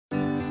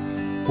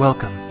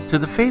Welcome to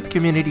the Faith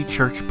Community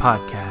Church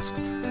Podcast,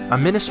 a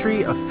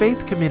ministry of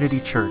Faith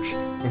Community Church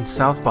in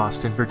South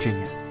Boston,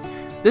 Virginia.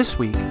 This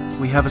week,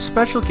 we have a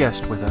special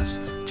guest with us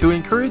to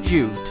encourage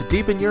you to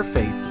deepen your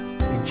faith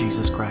in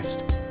Jesus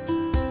Christ.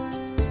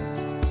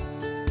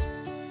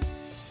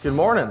 Good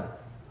morning.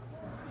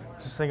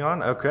 Is this thing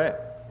on? Okay.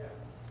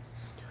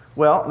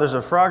 Well, there's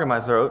a frog in my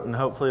throat, and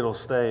hopefully it'll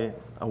stay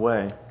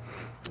away.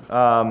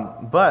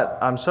 But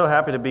I'm so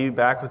happy to be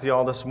back with you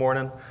all this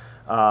morning,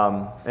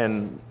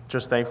 and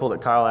just thankful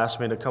that Kyle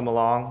asked me to come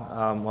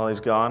along while he's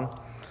gone.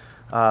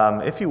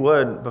 If you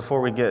would,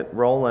 before we get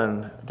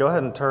rolling, go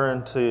ahead and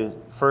turn to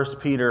 1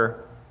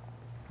 Peter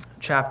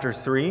chapter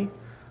 3.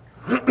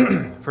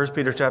 1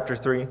 Peter chapter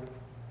 3,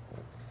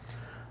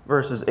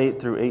 verses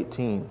 8 through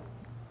 18.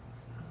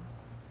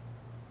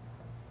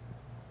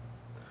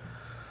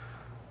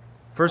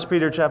 1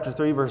 Peter chapter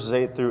 3, verses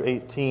 8 through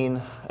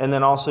 18. And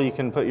then also you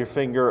can put your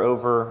finger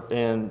over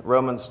in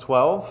Romans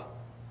 12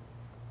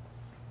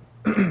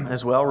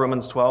 as well.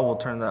 Romans 12, we'll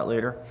turn to that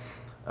later.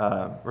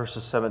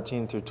 Verses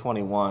 17 through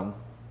 21.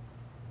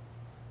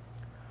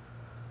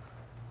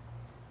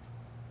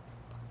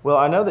 Well,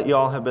 I know that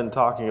y'all have been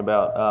talking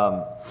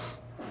about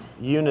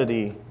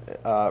unity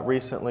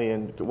recently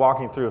and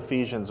walking through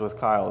Ephesians with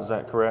Kyle. Is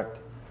that correct?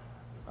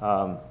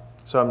 I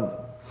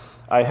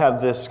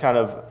have this kind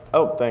of,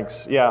 oh,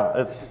 thanks. Yeah,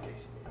 it's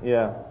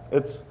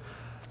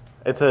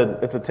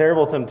a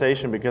terrible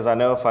temptation because I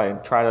know if I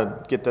try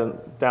to get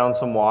down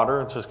some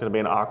water, it's just going to be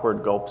an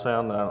awkward gulp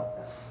sound.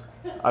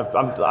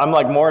 I'm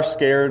like more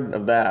scared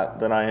of that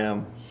than I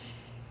am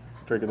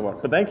drinking the water.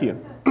 But thank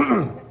you.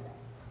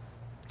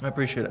 I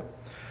appreciate it.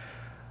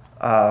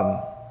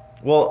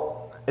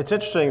 Well, it's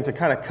interesting to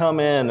kind of come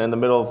in the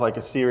middle of like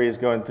a series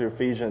going through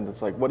Ephesians.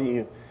 It's like, what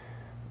do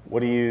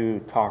you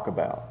talk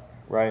about,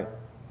 right?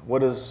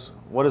 What is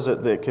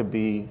it that could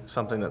be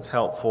something that's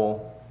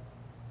helpful,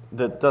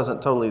 that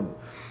doesn't totally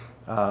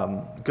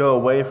go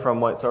away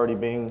from what's already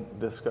being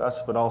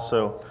discussed, but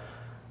also,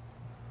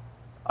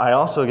 I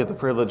also get the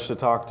privilege to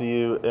talk to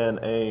you in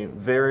a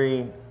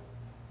very,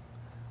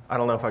 I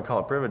don't know if I call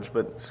it privilege,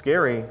 but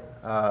scary,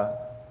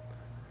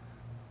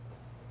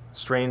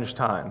 strange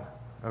time,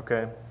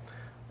 okay?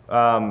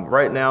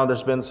 Right now,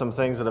 there's been some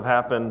things that have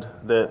happened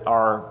that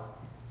are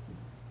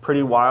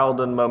pretty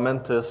wild and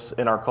momentous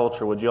in our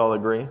culture. Would you all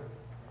agree?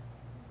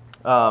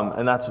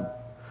 And that's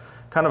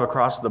kind of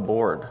across the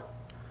board.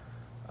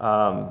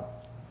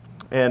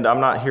 And I'm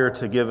not here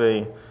to give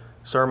a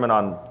sermon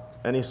on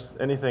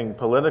anything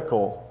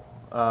political.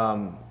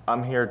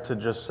 I'm here to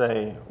just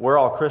say we're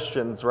all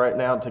Christians right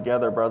now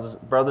together,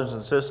 brothers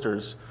and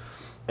sisters,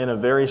 in a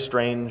very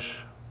strange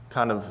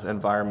kind of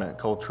environment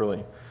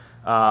culturally,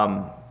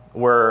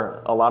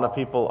 where a lot of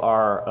people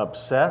are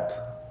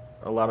upset,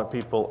 a lot of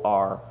people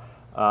are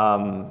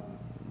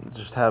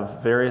just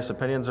have various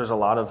opinions. There's a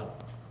lot of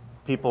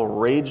people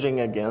raging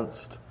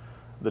against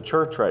the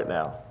church right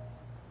now,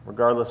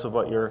 regardless of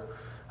what your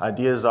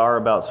ideas are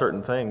about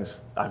certain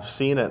things. I've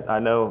seen it. I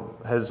know.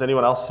 Has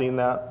anyone else seen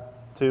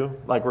that too?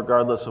 Like,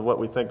 regardless of what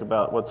we think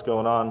about what's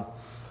going on.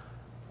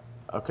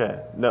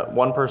 Okay. No,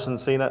 one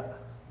person's seen it?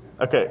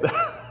 Okay.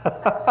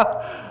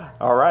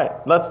 All right.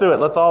 Let's do it.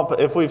 Let's all,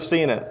 if we've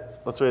seen it,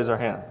 let's raise our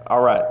hand.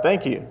 All right.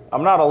 Thank you.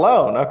 I'm not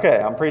alone. Okay.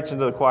 I'm preaching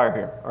to the choir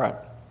here. All right.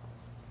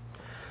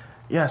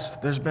 Yes,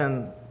 there's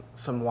been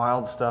some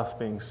wild stuff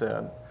being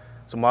said,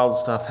 some wild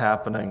stuff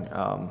happening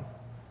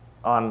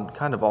on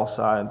kind of all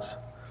sides.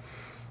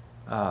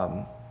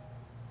 And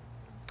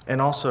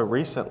also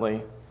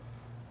recently,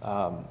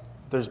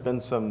 there's been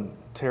some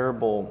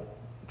terrible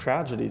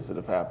tragedies that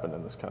have happened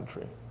in this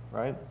country,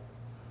 right?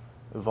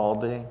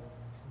 Uvalde.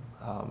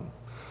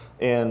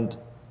 And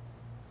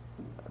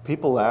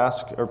people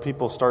ask, or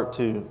people start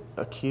to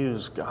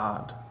accuse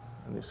God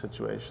in these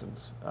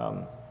situations.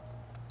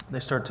 They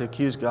start to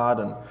accuse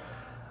God and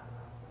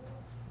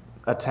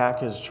attack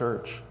His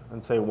church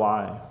and say,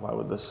 why? Why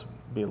would this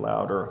be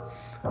allowed? Or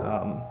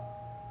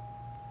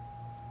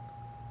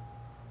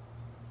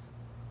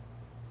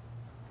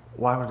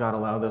why would God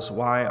allow this?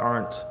 Why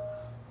aren't...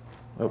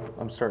 Oh,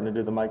 I'm starting to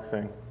do the mic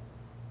thing.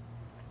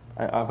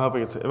 I'm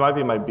hoping it might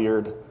be my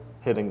beard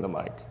hitting the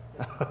mic.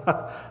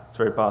 It's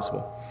very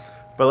possible.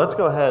 But let's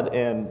go ahead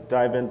and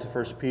dive into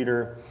 1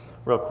 Peter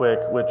real quick,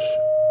 which...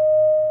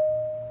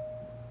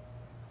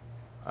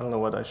 I don't know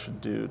what I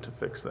should do to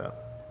fix that.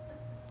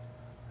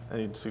 I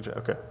need to suggest.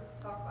 Okay.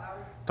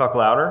 Talk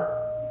louder?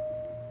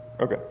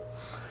 Okay.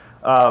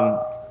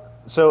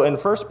 So in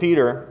 1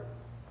 Peter,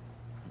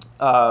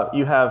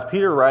 you have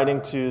Peter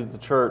writing to the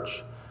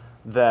church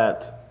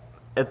that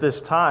at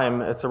this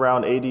time, it's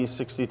around AD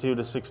 62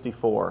 to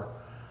 64.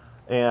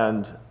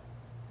 And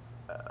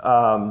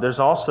there's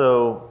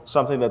also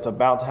something that's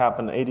about to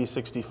happen in AD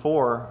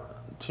 64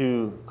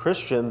 to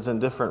Christians in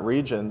different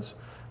regions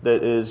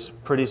that is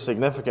pretty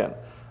significant.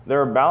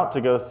 They're about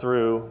to go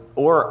through,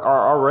 or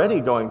are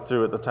already going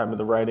through at the time of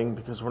the writing,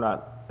 because we're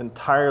not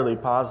entirely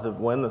positive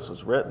when this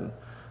was written,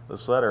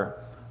 this letter,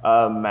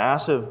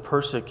 massive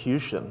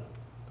persecution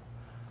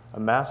a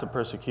massive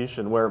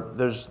persecution where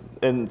there's,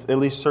 in at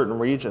least certain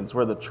regions,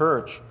 where the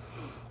church,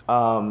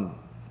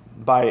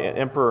 by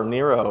Emperor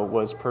Nero,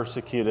 was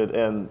persecuted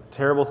and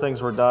terrible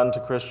things were done to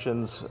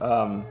Christians.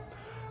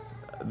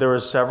 There were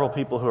several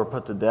people who were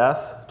put to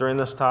death during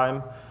this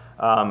time.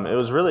 It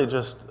was really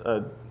just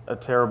a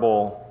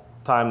terrible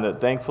time that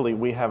thankfully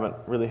we haven't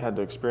really had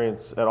to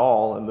experience at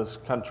all in this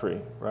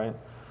country, right?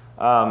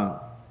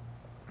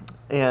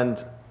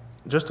 And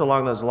just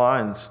along those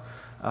lines,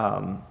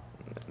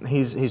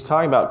 he's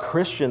talking about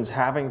Christians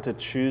having to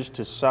choose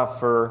to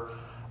suffer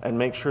and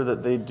make sure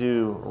that they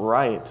do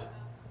right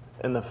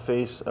in the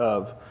face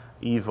of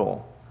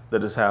evil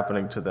that is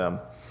happening to them.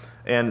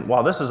 And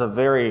while this is a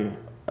very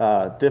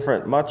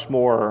different, much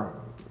more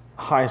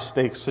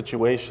high-stakes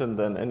situation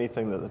than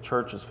anything that the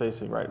church is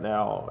facing right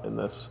now in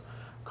this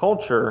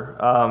culture,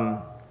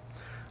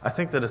 I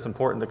think that it's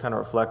important to kind of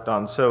reflect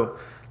on. So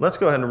let's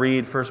go ahead and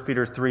read 1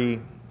 Peter 3,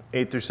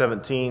 8 through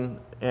 17,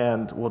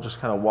 and we'll just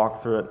kind of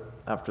walk through it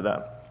after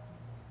that.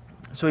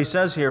 So he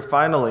says here,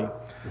 finally,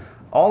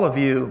 all of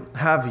you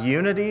have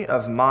unity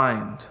of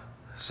mind,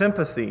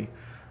 sympathy,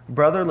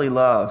 brotherly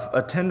love,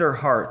 a tender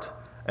heart,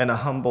 and a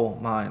humble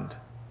mind.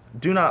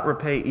 Do not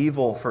repay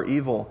evil for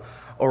evil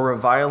or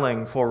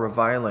reviling for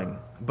reviling,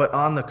 but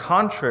on the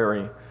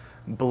contrary,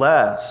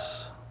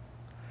 bless.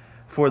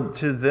 For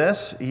to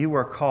this you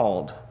are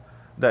called,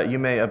 that you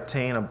may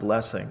obtain a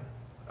blessing.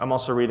 I'm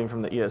also reading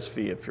from the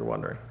ESV, if you're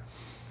wondering.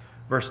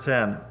 Verse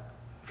 10,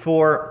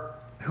 for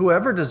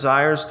whoever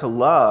desires to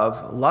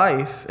love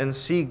life and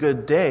see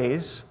good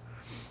days,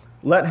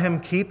 let him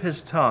keep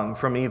his tongue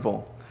from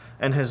evil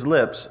and his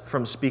lips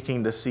from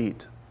speaking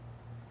deceit.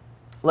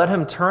 Let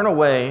him turn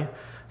away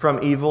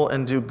from evil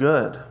and do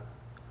good.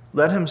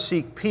 Let him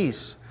seek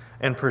peace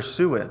and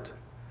pursue it.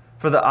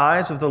 For the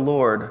eyes of the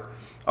Lord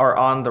are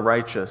on the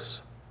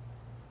righteous,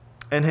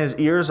 and his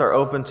ears are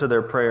open to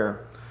their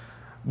prayer.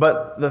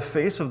 But the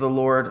face of the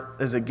Lord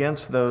is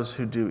against those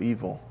who do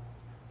evil.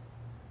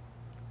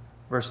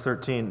 Verse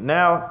 13,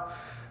 now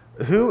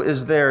who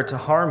is there to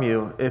harm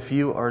you if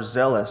you are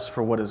zealous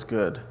for what is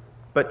good?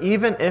 But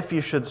even if you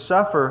should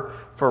suffer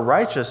for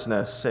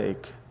righteousness'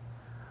 sake,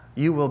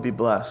 you will be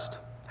blessed.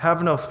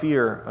 Have no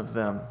fear of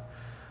them,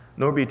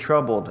 nor be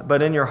troubled,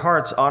 but in your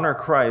hearts honor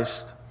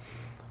Christ,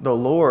 the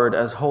Lord,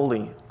 as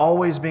holy,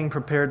 always being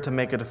prepared to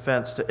make a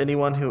defense to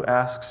anyone who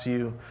asks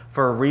you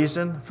for a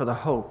reason for the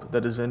hope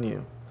that is in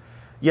you.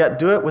 Yet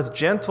do it with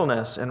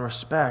gentleness and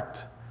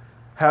respect,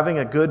 having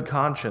a good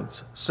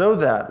conscience, so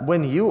that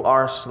when you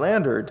are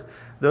slandered,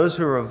 those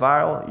who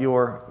revile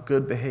your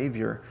good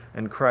behavior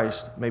in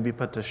Christ may be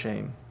put to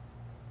shame.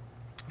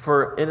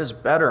 For it is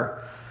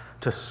better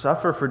to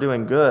suffer for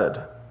doing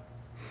good,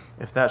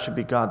 if that should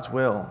be God's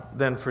will,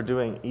 than for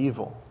doing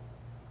evil.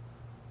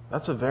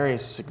 That's a very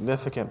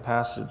significant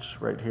passage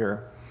right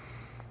here.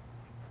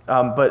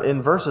 But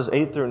in verses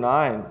 8 through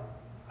 9,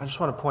 I just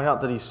want to point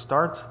out that he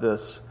starts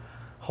this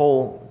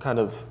whole kind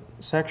of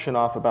section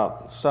off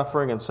about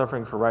suffering and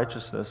suffering for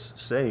righteousness'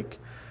 sake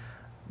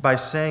by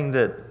saying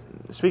that,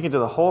 speaking to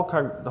the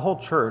whole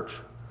church,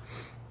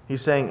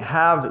 he's saying,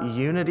 have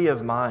unity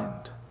of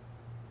mind,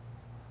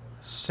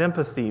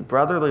 sympathy,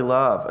 brotherly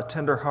love, a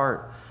tender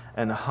heart,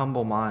 and a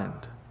humble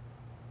mind.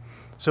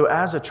 So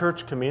as a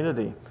church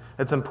community,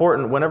 it's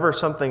important whenever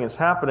something is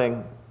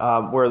happening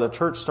where the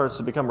church starts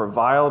to become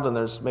reviled and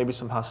there's maybe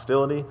some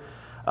hostility,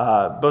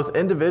 both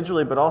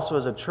individually but also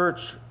as a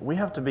church, we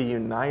have to be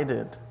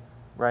united,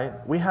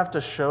 right? We have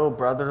to show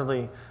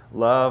brotherly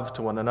love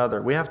to one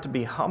another. We have to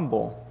be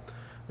humble,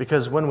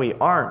 because when we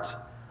aren't,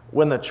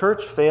 when the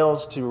church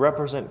fails to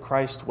represent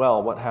Christ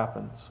well, what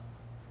happens?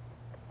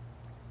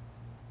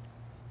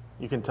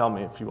 You can tell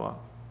me if you want.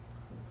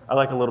 I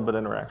like a little bit of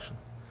interaction.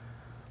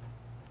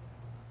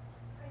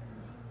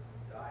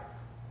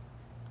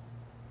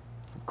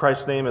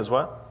 Christ's name is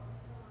what?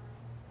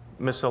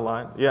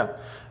 Misaligned. Yeah.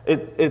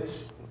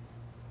 It's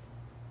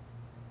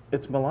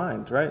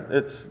maligned, right?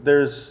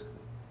 There's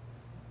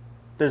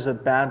a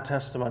bad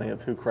testimony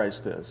of who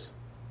Christ is,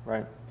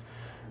 right?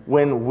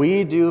 When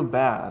we do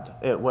bad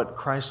at what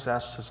Christ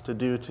asks us to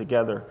do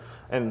together,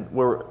 and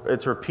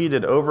it's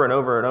repeated over and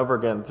over and over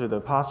again through the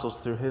apostles,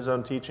 through his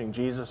own teaching,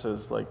 Jesus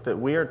is like that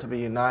we are to be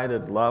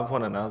united, love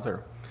one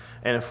another.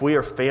 And if we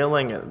are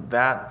failing at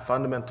that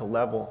fundamental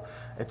level,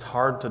 it's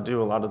hard to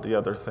do a lot of the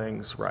other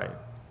things right.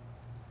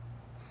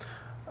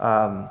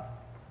 But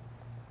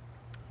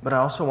I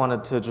also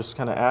wanted to just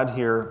kind of add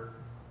here,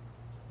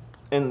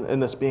 in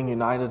this being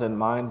united in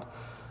mind,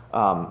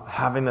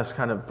 having this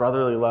kind of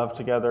brotherly love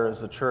together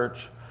as a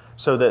church,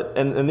 so that,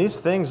 and these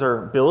things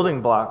are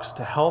building blocks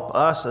to help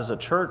us as a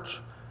church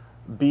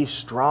be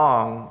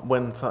strong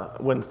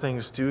when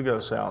things do go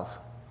south,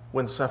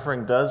 when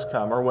suffering does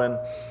come, or when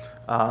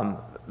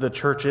the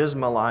church is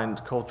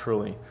maligned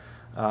culturally.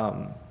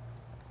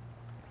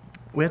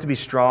 We have to be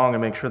strong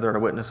and make sure that our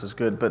witness is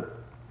good, but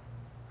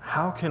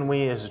how can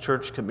we as a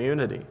church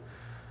community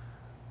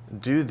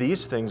do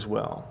these things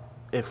well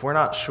if we're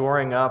not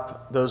shoring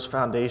up those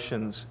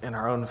foundations in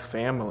our own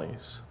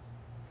families,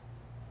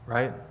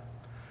 right?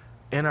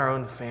 In our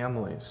own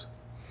families.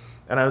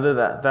 And I know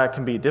that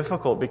can be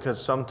difficult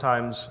because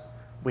sometimes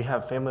we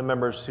have family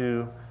members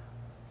who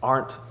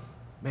aren't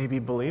maybe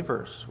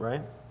believers,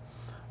 right?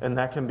 And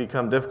that can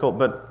become difficult.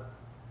 But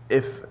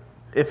if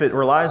it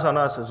relies on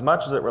us as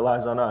much as it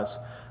relies on us,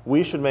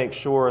 we should make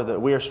sure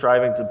that we are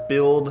striving to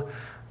build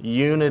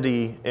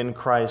unity in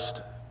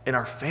Christ in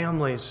our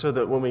families so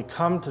that when we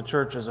come to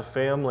church as a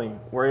family,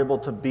 we're able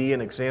to be an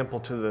example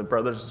to the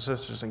brothers and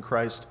sisters in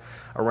Christ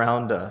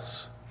around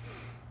us.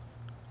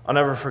 I'll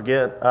never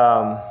forget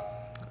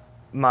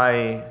one of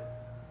my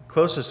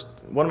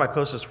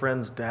closest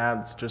friends'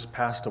 dads just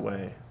passed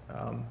away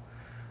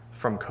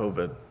from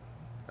COVID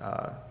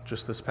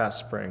just this past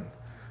spring,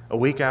 a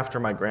week after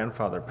my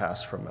grandfather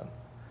passed from it.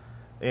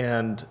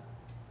 And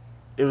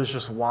it was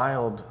just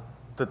wild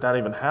that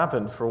even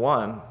happened, for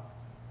one,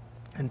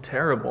 and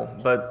terrible.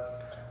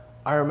 But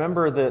I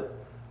remember that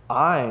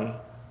I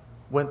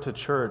went to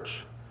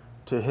church,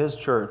 to his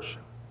church,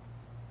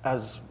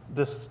 as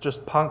this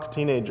just punk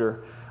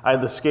teenager. I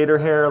had the skater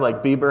hair,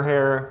 like Bieber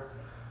hair.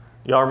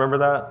 Y'all remember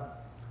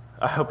that?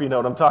 I hope you know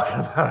what I'm talking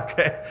about,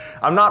 okay?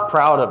 I'm not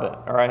proud of it,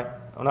 all right?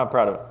 I'm not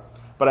proud of it.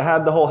 But I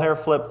had the whole hair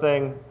flip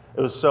thing.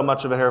 It was so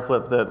much of a hair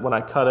flip that when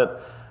I cut it,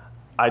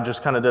 I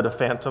just kind of did a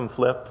phantom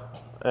flip.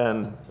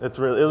 And it was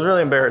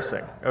really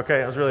embarrassing,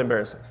 okay? It was really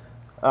embarrassing.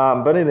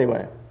 But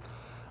anyway,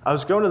 I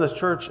was going to this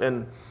church,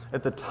 and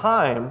at the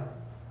time,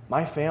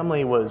 my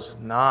family was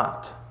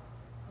not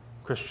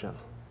Christian,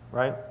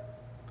 right?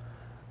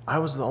 I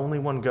was the only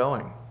one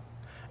going.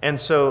 And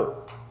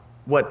so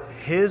what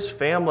his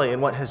family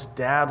and what his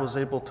dad was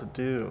able to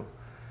do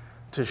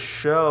to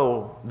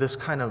show this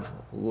kind of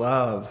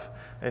love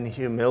and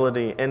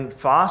humility and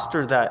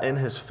foster that in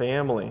his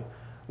family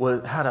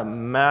had a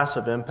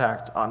massive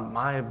impact on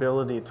my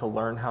ability to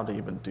learn how to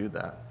even do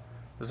that.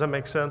 Does that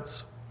make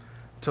sense?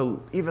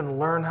 To even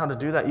learn how to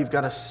do that, you've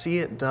got to see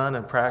it done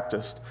and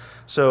practiced.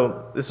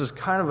 So this is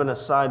kind of an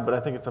aside, but I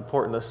think it's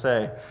important to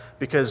say,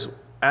 because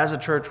as a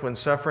church, when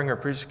suffering or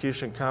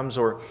persecution comes,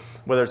 or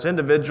whether it's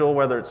individual,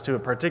 whether it's to a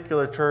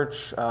particular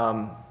church,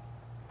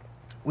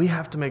 we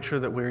have to make sure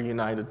that we're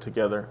united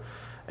together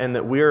and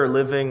that we are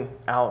living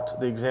out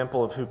the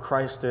example of who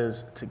Christ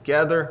is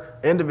together,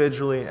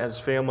 individually, as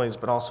families,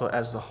 but also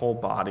as the whole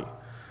body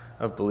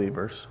of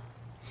believers.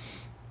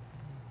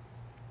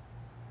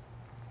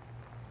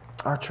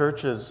 Our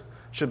churches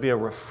should be a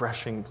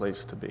refreshing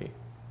place to be.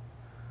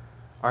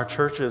 Our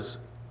churches,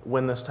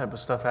 when this type of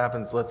stuff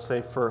happens, let's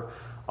say for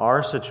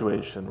our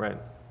situation, right?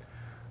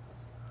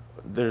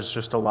 There's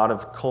just a lot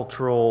of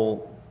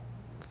cultural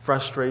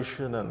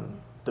frustration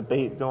and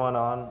debate going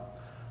on.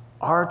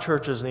 Our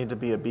churches need to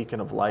be a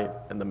beacon of light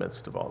in the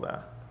midst of all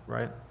that,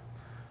 right?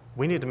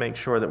 We need to make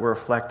sure that we're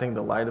reflecting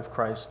the light of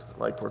Christ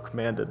like we're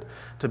commanded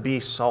to be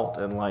salt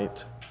and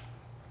light.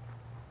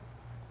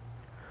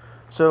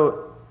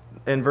 So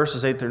in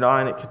verses 8 through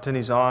 9, it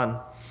continues on.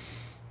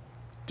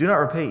 Do not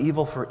repay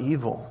evil for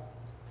evil.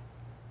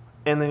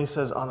 And then he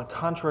says, on the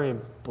contrary,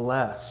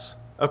 bless.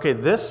 Okay,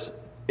 this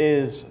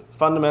is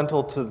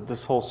fundamental to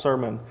this whole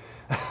sermon.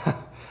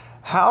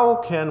 How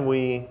can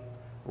we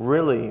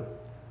really,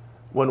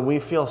 when we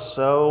feel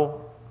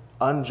so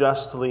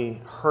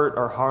unjustly hurt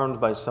or harmed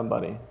by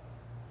somebody,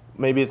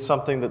 maybe it's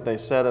something that they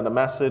said in a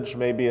message,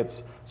 maybe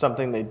it's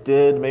something they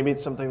did, maybe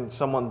it's something that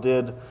someone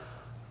did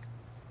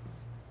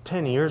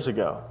 10 years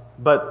ago,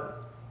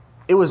 but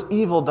it was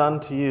evil done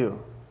to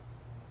you.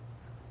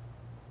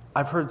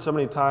 I've heard so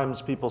many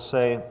times people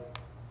say,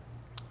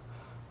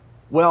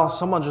 well,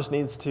 someone just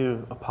needs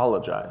to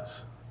apologize,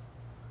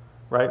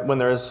 right? When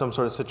there is some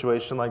sort of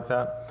situation like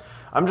that.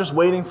 I'm just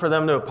waiting for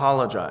them to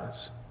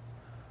apologize.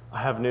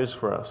 I have news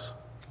for us,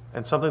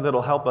 and something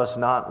that'll help us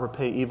not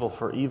repay evil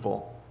for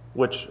evil,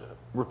 which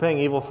repaying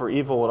evil for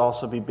evil would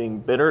also be being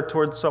bitter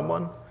towards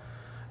someone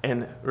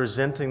and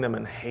resenting them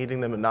and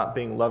hating them and not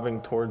being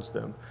loving towards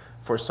them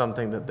for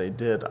something that they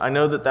did. I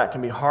know that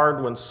can be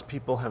hard when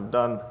people have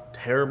done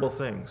terrible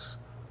things.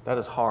 That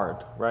is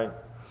hard, right?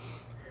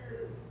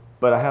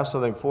 But I have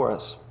something for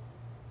us.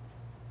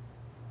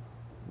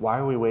 Why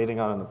are we waiting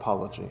on an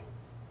apology?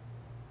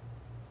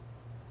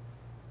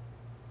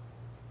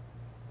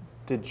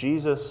 Did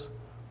Jesus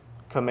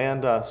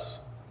command us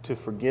to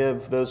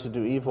forgive those who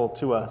do evil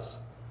to us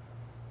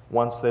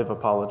once they've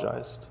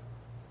apologized?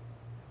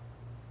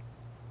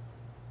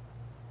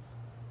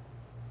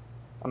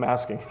 I'm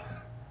asking.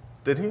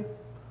 Did he?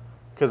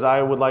 Because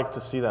I would like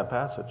to see that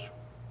passage.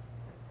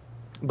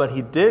 But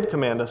he did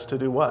command us to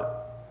do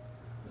what?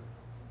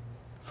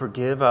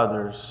 Forgive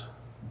others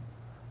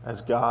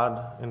as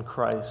God in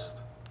Christ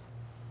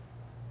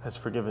has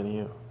forgiven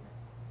you.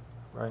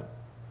 Right?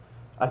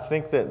 I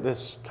think that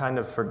this kind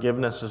of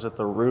forgiveness is at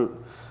the root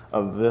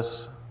of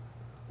this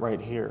right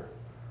here.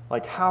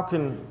 Like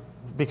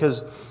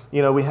because,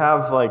 we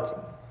have like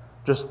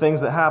just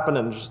things that happen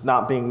and just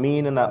not being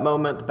mean in that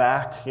moment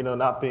back,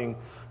 not being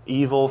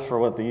evil for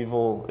what the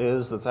evil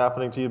is that's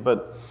happening to you.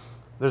 But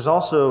there's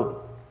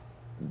also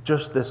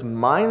just this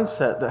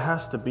mindset that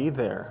has to be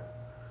there,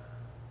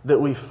 that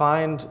we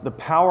find the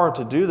power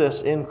to do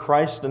this in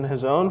Christ and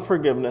his own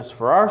forgiveness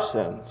for our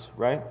sins,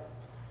 right?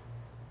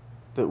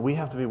 that we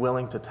have to be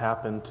willing to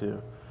tap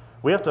into.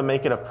 We have to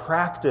make it a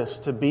practice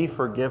to be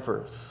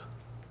forgivers.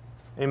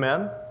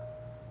 Amen?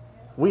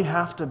 We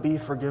have to be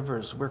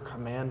forgivers. We're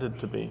commanded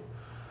to be.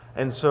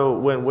 And so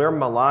when we're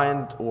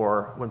maligned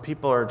or when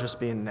people are just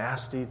being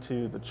nasty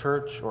to the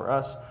church or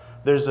us,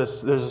 there's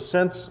a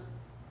sense,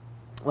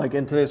 like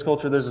in today's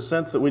culture, there's a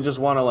sense that we just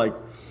want to like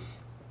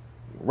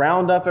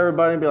round up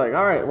everybody and be like,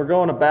 all right, we're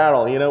going to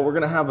battle. We're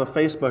going to have a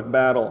Facebook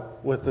battle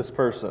with this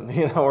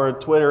person, or a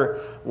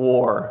Twitter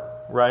war,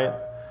 right?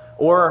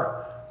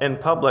 Or in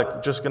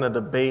public, just going to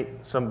debate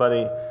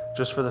somebody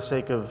just for the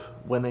sake of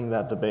winning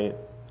that debate.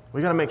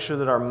 We got to make sure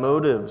that our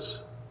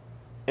motives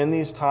in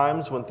these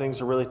times when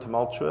things are really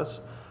tumultuous,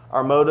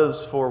 our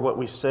motives for what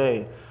we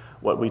say,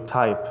 what we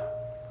type,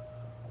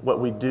 what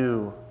we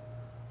do,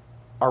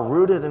 are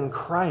rooted in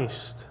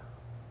Christ,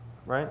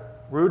 right?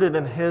 Rooted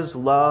in His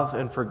love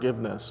and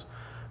forgiveness,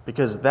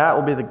 because that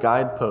will be the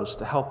guidepost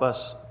to help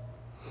us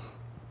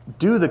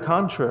do the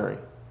contrary,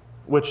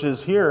 which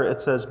is here it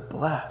says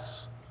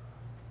bless.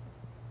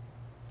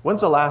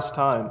 When's the last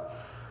time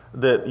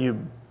that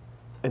you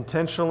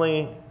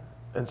intentionally,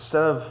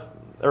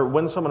 or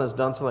when someone has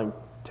done something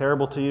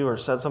terrible to you or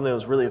said something that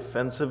was really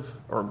offensive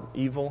or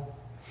evil,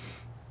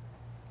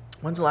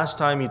 when's the last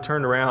time you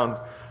turned around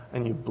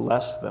and you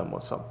blessed them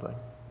with something?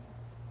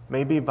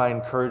 Maybe by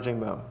encouraging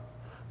them.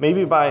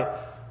 Maybe by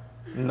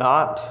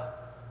not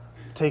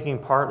taking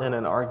part in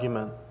an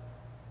argument,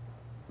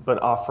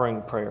 but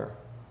offering prayer.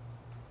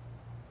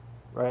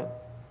 Right?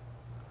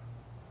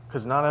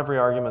 Because not every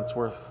argument's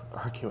worth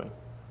arguing.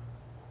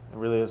 It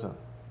really isn't.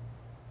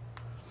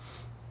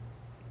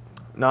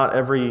 Not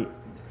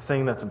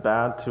everything that's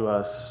bad to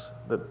us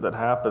that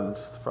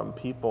happens from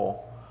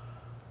people,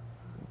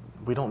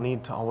 we don't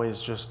need to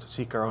always just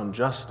seek our own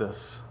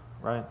justice,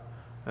 right?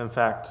 In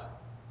fact,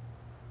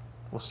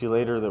 we'll see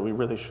later that we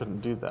really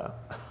shouldn't do that.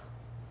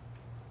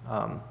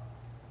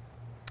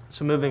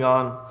 So moving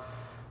on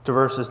to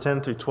verses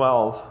 10 through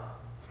 12.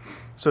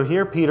 So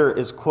here Peter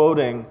is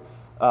quoting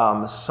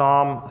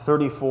Psalm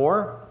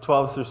 34,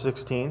 12 through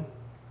 16,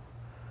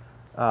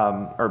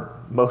 or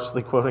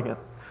mostly quoting it.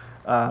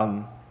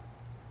 It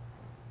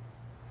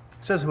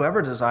says,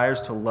 whoever desires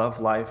to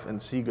love life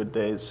and see good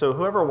days. So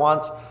whoever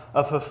wants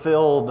a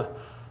fulfilled,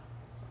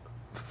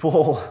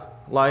 full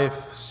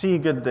life, see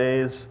good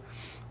days,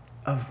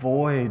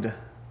 avoid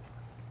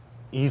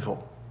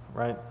evil,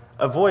 right?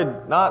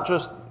 Avoid not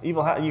just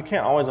evil. You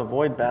can't always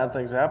avoid bad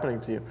things happening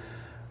to you.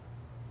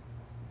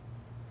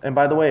 And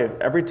by the way,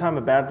 every time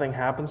a bad thing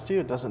happens to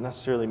you, it doesn't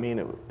necessarily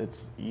mean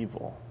it's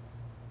evil.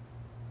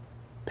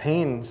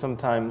 Pain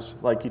sometimes,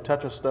 like you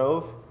touch a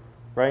stove,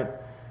 right?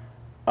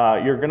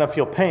 You're going to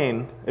feel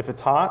pain if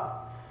it's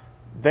hot,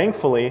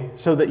 thankfully,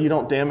 so that you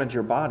don't damage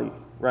your body,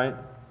 right?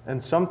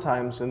 And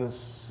sometimes in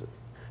this,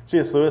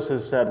 C.S. Lewis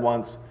has said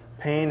once,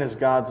 pain is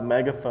God's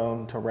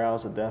megaphone to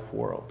rouse a deaf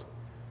world,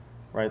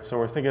 right? So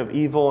we're thinking of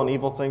evil and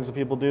evil things that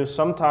people do.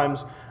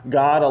 Sometimes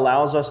God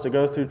allows us to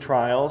go through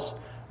trials,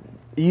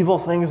 evil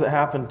things that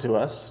happen to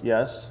us,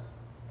 yes,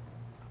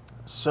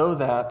 so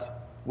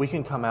that we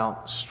can come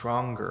out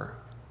stronger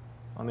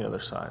on the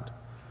other side.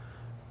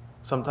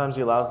 Sometimes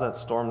He allows that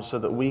storm so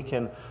that we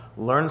can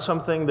learn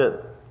something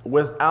that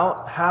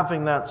without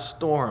having that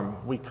storm,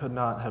 we could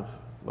not have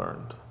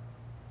learned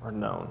or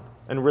known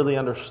and really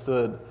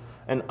understood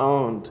and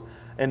owned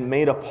and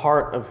made a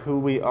part of who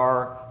we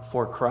are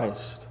for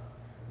Christ,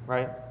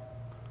 right?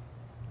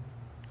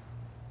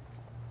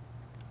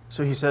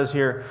 So he says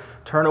here,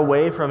 turn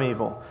away from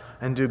evil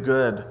and do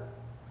good.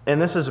 And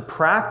this is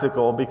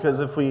practical because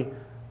if we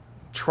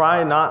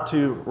try not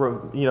to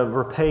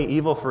repay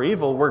evil for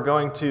evil, we're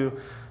going to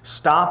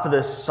stop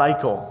this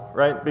cycle,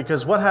 right?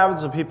 Because what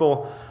happens to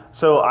people,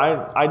 so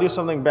I do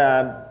something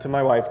bad to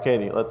my wife,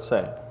 Katie, let's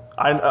say.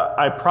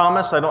 I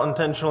promise I don't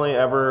intentionally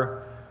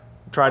ever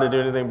try to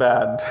do anything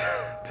bad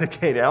to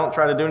Katie. I don't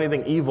try to do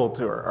anything evil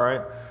to her, all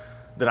right,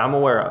 that I'm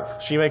aware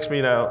of. She makes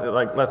me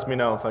know, lets me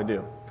know if I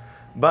do.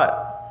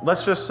 But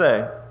let's just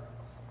say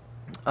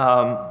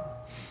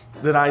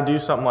that I do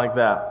something like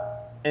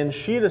that, and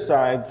she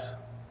decides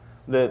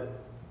that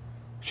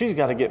she's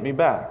got to get me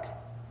back,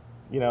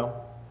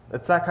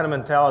 It's that kind of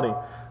mentality.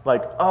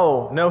 Like,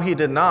 oh, no, he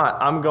did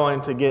not. I'm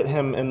going to get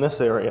him in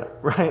this area,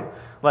 right?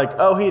 Like,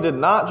 oh, he did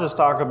not just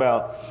talk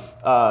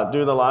about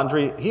do the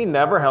laundry. He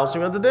never helps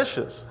me with the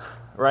dishes,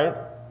 right?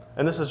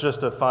 And this is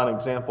just a fun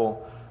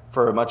example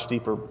for a much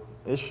deeper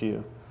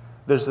issue.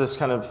 There's this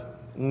kind of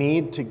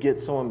need to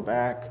get someone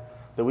back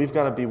that we've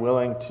got to be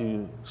willing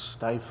to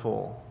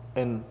stifle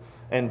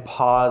and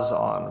pause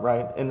on,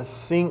 right? And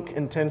think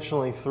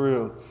intentionally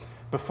through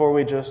before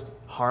we just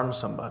harm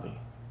somebody.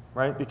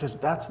 Right? Because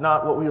that's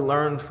not what we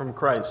learned from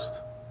Christ.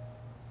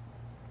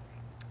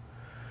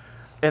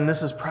 And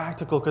this is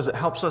practical because it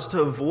helps us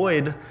to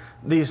avoid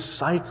these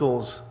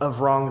cycles of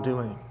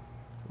wrongdoing,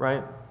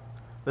 right?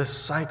 This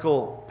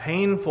cycle,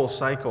 painful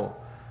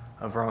cycle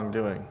of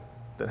wrongdoing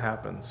that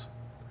happens.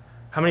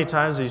 How many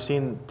times have you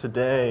seen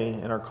today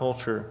in our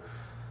culture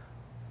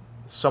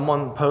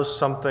someone posts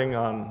something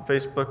on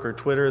Facebook or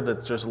Twitter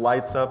that just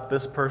lights up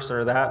this person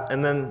or that,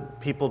 and then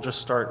people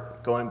just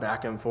start going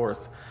back and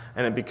forth,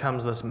 and it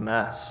becomes this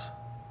mess,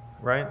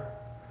 right?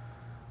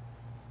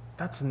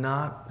 That's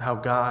not how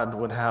God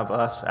would have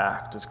us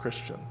act as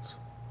Christians,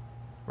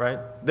 right?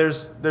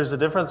 There's a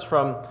difference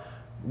from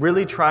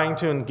really trying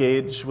to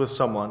engage with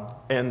someone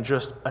and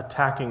just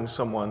attacking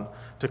someone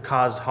to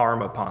cause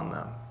harm upon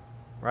them,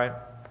 right?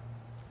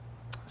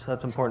 So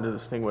that's important to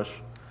distinguish.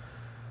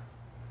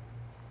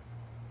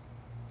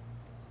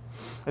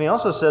 And he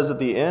also says at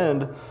the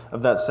end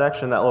of that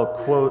section, that little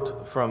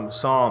quote from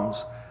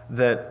Psalms,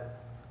 that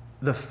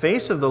the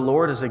face of the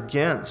Lord is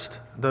against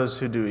those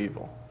who do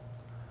evil.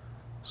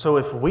 So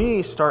if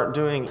we start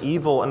doing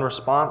evil in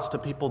response to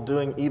people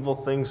doing evil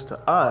things to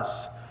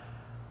us,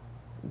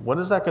 what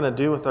is that going to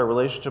do with our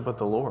relationship with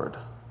the Lord?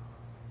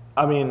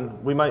 I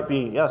mean, we might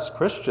be, yes,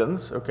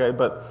 Christians, okay,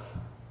 but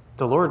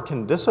the Lord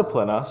can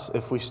discipline us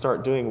if we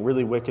start doing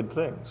really wicked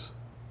things,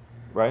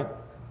 right?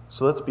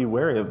 So let's be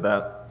wary of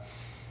that.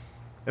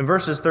 In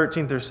verses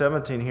 13 through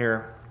 17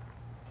 here,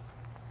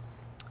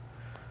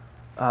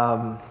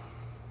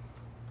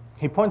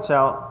 he points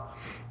out,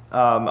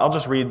 I'll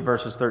just read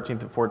verses 13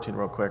 through 14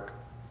 real quick.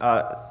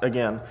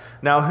 Again,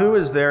 now who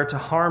is there to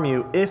harm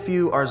you if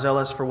you are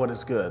zealous for what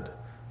is good?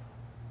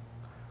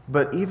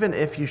 But even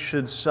if you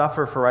should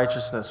suffer for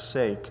righteousness'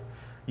 sake,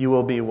 you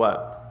will be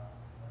what?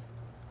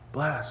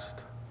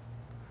 Blessed.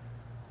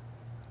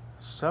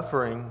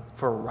 Suffering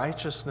for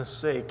righteousness'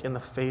 sake in the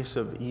face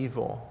of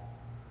evil.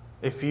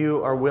 If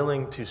you are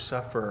willing to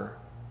suffer,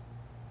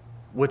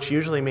 which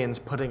usually means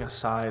putting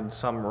aside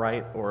some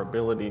right or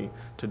ability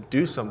to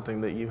do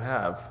something that you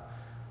have,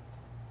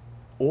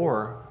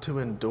 or to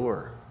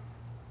endure,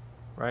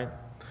 right?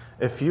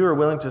 If you are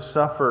willing to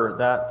suffer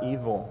that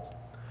evil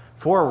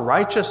for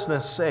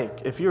righteousness'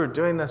 sake, if you are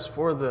doing this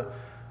for the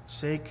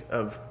sake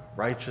of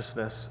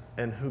righteousness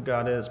and who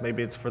God is,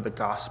 maybe it's for the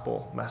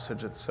gospel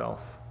message itself,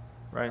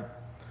 right?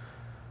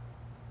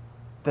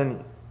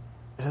 Then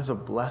it is a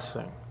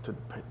blessing to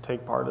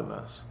take part in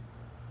this.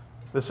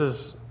 This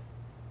is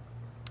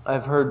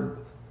going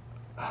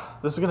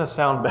to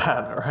sound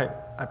bad, all right?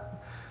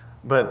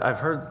 But I've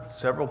heard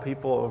several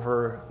people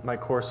over my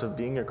course of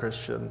being a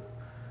Christian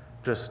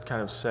just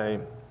kind of say,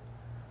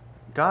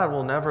 God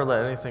will never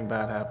let anything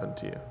bad happen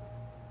to you.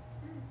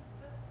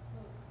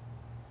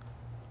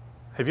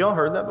 Have you all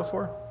heard that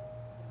before?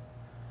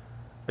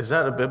 Is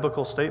that a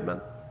biblical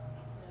statement?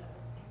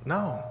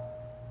 No.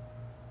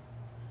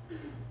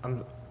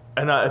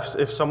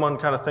 If someone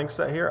kind of thinks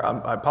that here,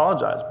 I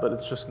apologize, but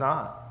it's just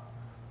not.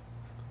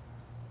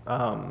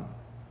 And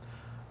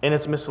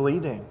it's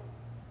misleading.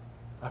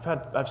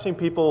 I've seen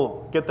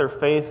people get their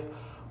faith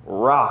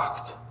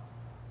rocked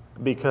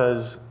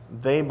because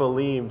they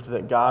believed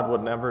that God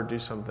would never do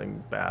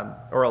something bad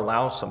or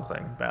allow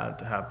something bad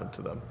to happen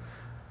to them.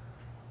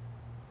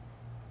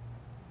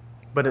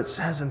 But it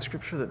says in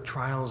Scripture that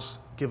trials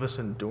give us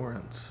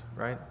endurance,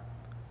 right?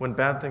 When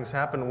bad things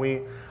happen,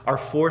 we are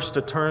forced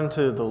to turn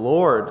to the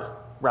Lord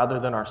rather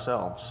than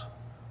ourselves,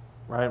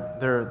 right?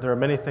 There are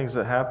many things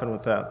that happen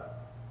with that.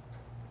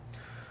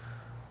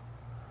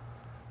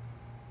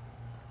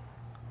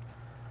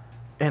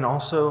 And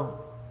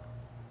also,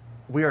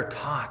 we are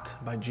taught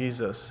by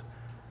Jesus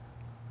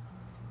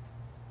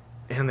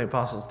and the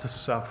apostles to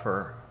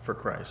suffer for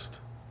Christ.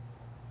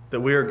 That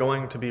we are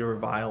going to be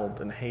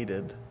reviled and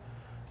hated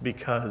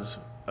because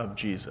of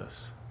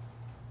Jesus.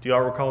 Do you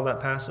all recall that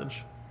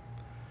passage?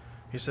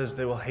 He says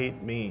they will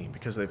hate me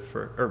because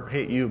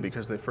hate you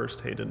because they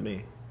first hated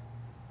me.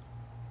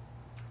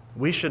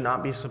 We should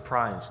not be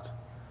surprised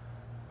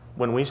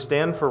when we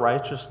stand for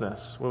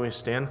righteousness, when we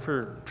stand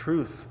for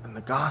truth and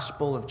the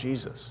gospel of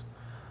Jesus,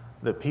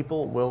 that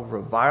people will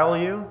revile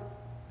you.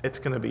 It's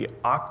going to be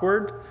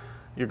awkward.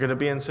 You're going to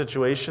be in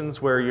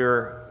situations where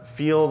you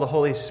feel the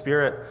Holy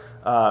Spirit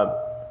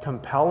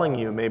compelling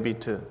you maybe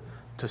to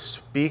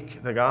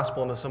speak the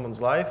gospel into someone's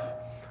life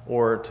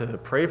or to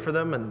pray for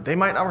them, and they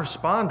might not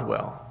respond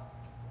well.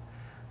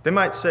 They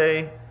might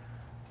say,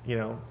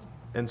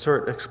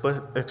 insert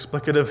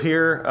explicative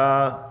here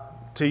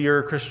to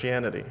your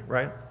Christianity,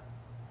 right?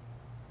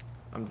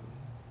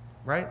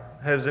 Right?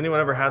 Has anyone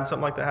ever had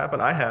something like that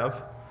happen? I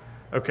have.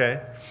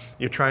 Okay.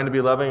 You're trying to be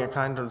loving and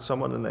kind to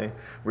someone and they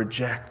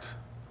reject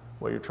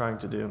what you're trying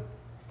to do.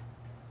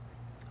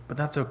 But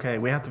that's okay.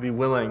 We have to be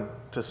willing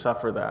to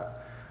suffer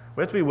that.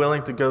 We have to be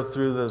willing to go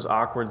through those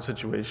awkward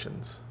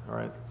situations, all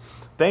right?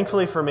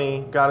 Thankfully for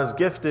me, God has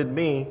gifted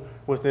me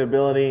with the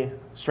ability,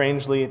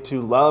 strangely,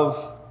 to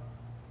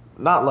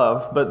not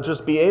love, but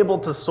just be able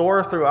to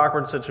soar through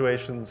awkward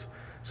situations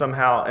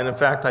somehow, and in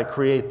fact, I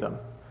create them.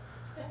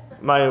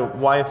 My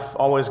wife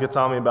always gets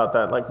on me about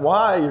that. Like,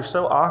 why? You're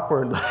so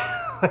awkward.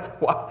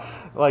 Why?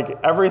 Like,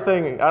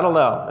 everything, I don't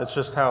know. It's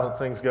just how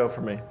things go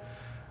for me.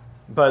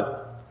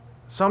 But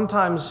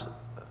sometimes,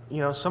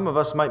 some of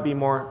us might be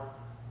more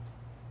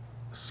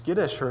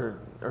skittish or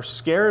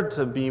scared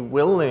to be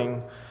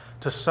willing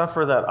to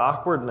suffer that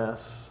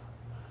awkwardness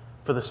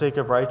for the sake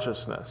of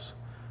righteousness.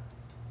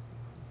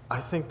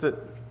 I think that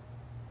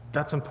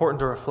that's important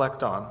to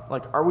reflect on.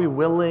 Like, are we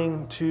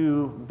willing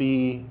to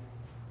be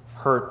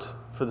hurt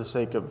for the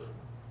sake of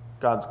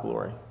God's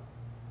glory?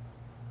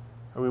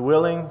 Are we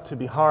willing to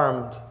be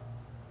harmed?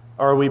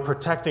 Or are we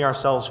protecting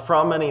ourselves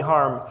from any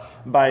harm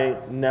by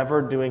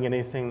never doing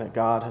anything that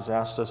God has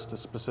asked us to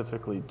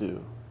specifically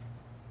do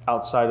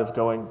outside of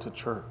going to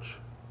church?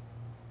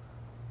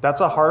 That's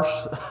a harsh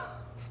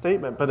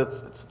statement, but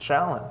it's a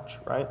challenge,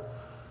 right?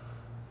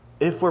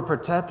 If we're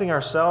protecting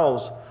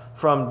ourselves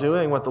from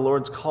doing what the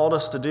Lord's called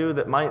us to do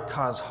that might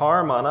cause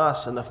harm on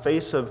us in the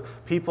face of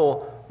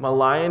people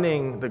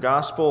maligning the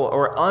gospel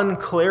or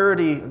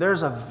unclarity,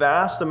 there's a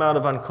vast amount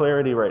of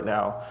unclarity right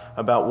now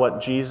about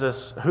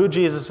who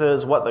Jesus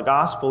is, what the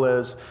gospel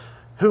is,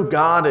 who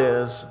God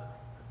is.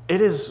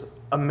 It is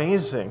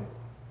amazing,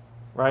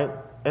 right?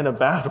 In a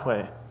bad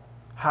way,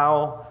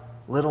 how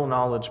little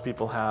knowledge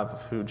people have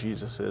of who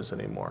Jesus is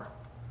anymore.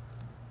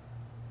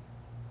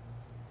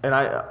 And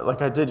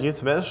I did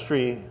youth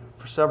ministry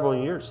for several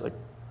years. Like,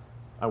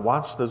 I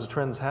watched those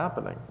trends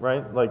happening,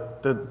 right?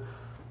 Like,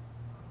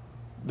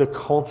 the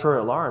culture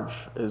at large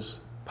is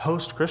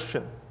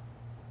post-Christian.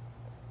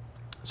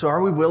 So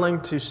are we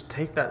willing to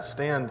take that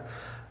stand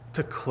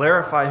to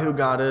clarify who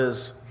God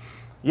is?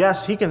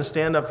 Yes, he can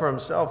stand up for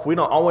himself. We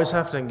don't always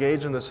have to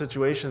engage in the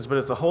situations, but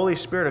if the Holy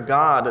Spirit of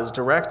God is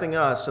directing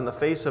us in the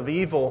face of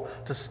evil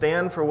to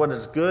stand for what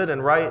is good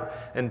and right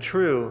and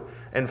true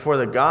and for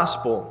the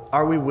gospel,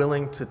 are we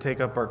willing to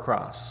take up our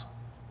cross?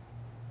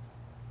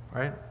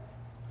 Right?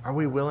 Are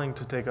we willing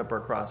to take up our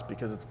cross?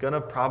 Because it's going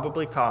to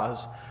probably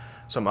cause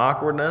some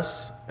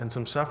awkwardness and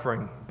some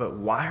suffering, but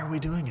why are we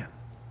doing it?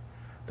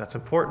 That's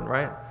important,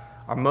 right?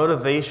 Our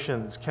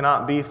motivations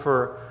cannot be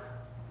for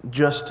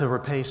just to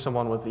repay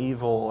someone with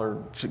evil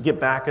or to get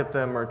back at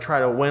them or try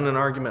to win an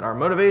argument. Our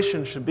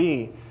motivation should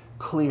be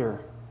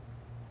clear: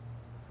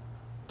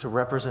 to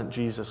represent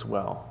Jesus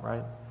well,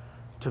 right?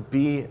 To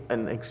be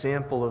an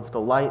example of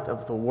the light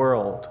of the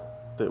world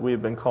that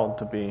we've been called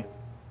to be.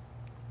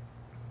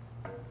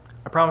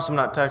 I promise I'm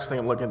not texting,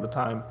 I'm looking at the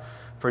time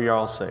for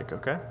y'all's sake,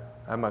 okay?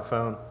 I have my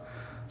phone.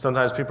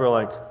 Sometimes people are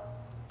like,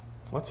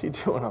 what's he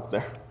doing up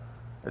there?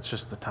 It's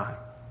just the time.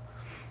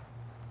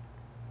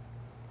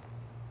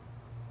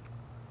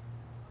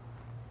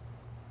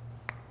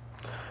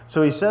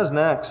 So he says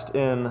next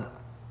in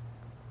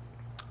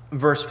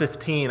verse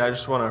 15, I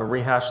just want to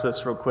rehash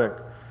this real quick.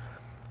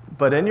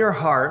 But in your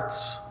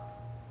hearts,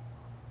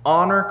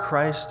 honor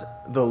Christ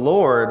the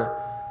Lord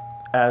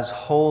as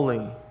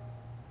holy,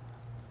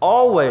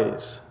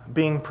 always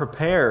being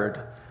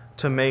prepared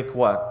to make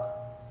what?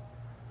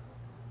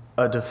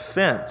 A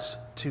defense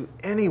to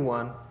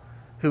anyone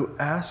who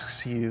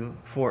asks you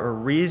for a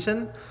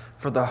reason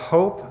for the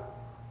hope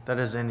that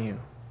is in you.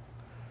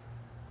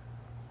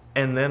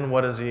 And then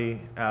what does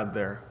he add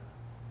there?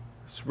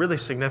 It's a really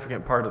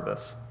significant part of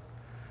this.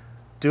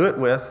 Do it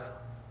with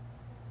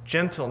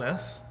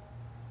gentleness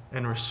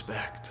and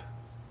respect.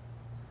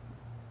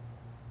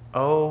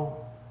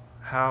 Oh,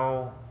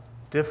 how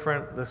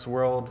different this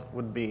world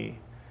would be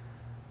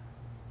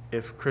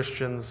if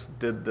Christians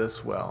did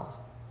this well.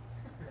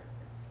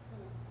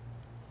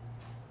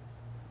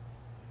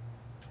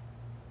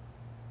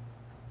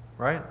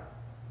 Right?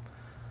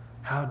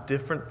 How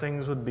different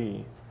things would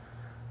be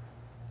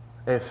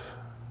if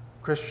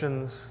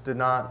Christians did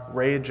not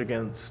rage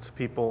against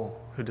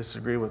people who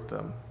disagree with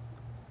them,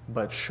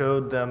 but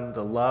showed them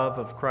the love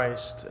of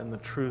Christ and the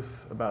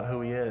truth about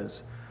who he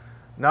is,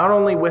 not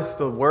only with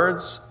the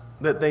words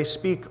that they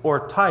speak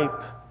or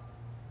type,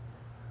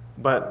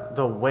 but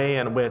the way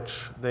in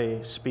which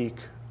they speak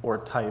or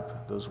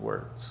type those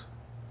words.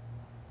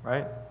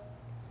 Right?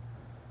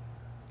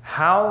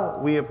 How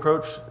we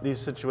approach these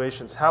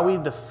situations, how we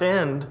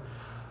defend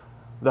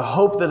the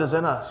hope that is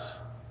in us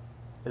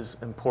is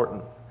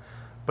important.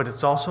 But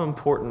it's also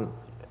important,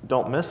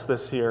 don't miss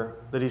this here,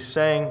 that he's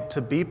saying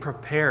to be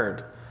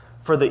prepared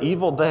for the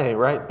evil day,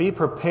 right? Be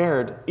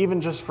prepared, even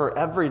just for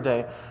every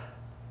day.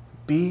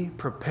 Be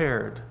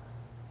prepared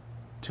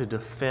to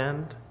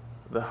defend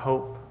the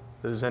hope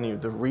that is in you,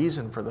 the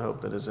reason for the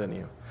hope that is in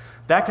you.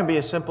 That can be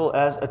as simple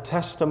as a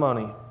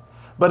testimony,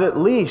 but at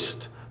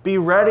least be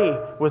ready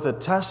with a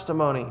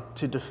testimony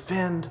to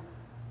defend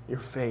your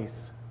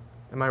faith.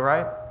 Am I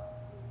right?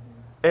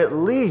 At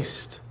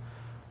least.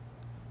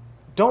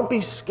 Don't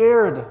be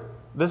scared.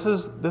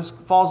 This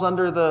falls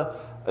under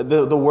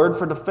the word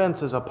for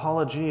defense is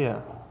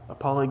apologia.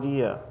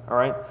 Apologia, all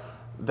right?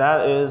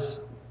 That is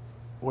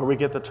where we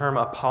get the term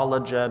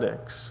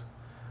apologetics.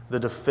 The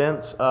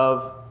defense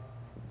of,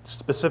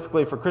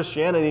 specifically for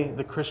Christianity,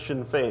 the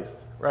Christian faith,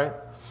 right?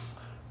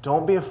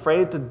 Don't be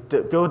afraid to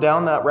go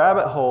down that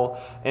rabbit hole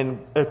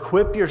and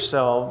equip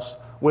yourselves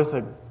with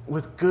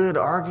good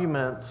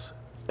arguments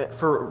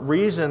for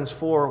reasons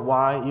for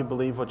why you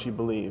believe what you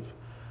believe.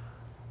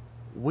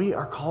 We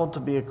are called to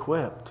be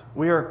equipped.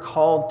 We are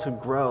called to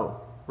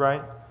grow,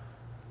 right?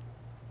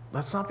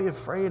 Let's not be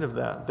afraid of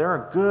that. There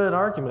are good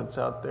arguments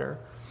out there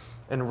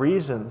and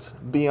reasons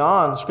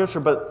beyond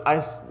Scripture, but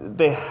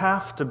they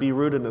have to be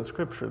rooted in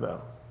Scripture,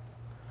 though.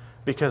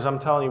 Because I'm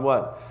telling you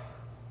what,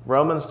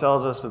 Romans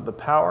tells us that the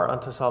power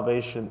unto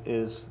salvation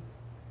is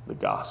the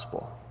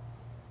gospel.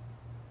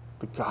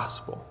 The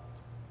gospel.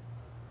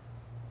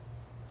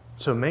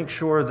 So make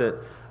sure that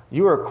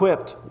you are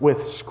equipped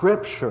with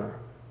Scripture,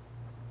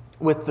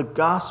 with the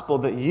gospel,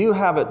 that you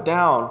have it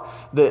down,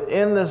 that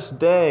in this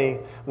day,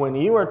 when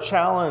you are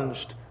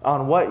challenged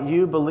on what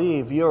you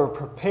believe, you are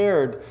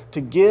prepared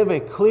to give a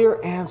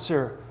clear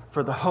answer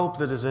for the hope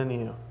that is in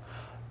you.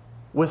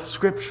 With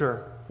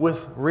Scripture,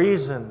 with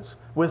reasons,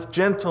 with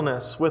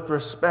gentleness, with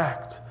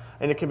respect.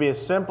 And it can be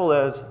as simple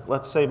as,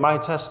 let's say, my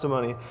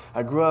testimony.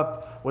 I grew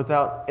up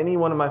without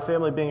anyone in my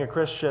family being a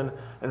Christian.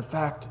 In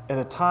fact, at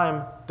a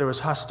time, there was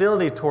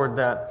hostility toward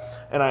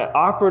that. And I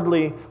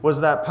awkwardly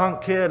was that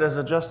punk kid as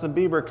a Justin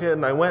Bieber kid.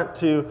 And I went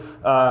to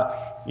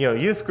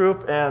youth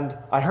group, and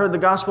I heard the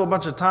gospel a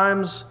bunch of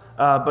times,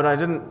 but it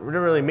didn't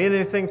really mean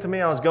anything to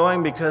me. I was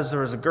going because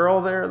there was a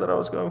girl there that I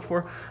was going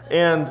for.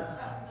 And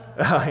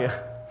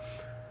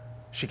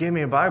she gave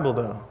me a Bible,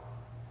 though.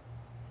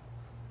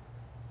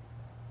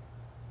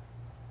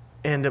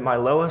 And at my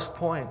lowest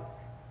point,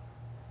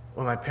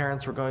 when my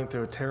parents were going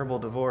through a terrible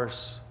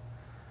divorce,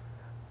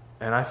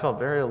 and I felt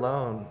very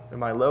alone, at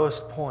my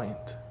lowest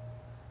point,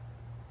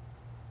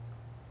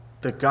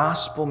 the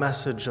gospel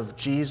message of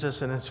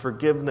Jesus and His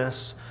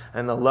forgiveness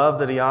and the love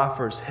that He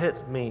offers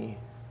hit me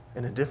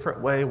in a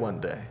different way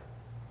one day.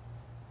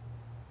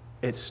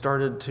 It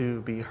started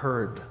to be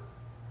heard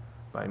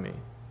by me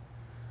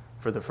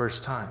for the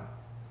first time.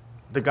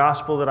 The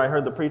gospel that I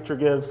heard the preacher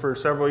give for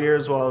several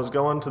years while I was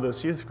going to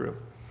this youth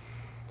group,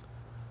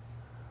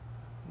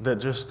 that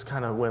just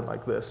kind of went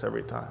like this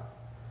every time.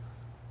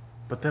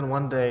 But then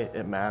one day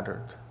it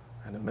mattered,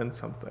 and it meant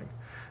something.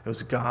 It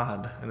was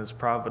God and His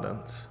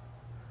providence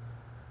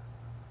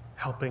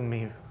helping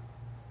me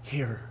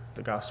hear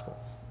the gospel.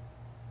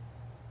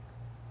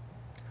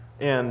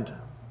 And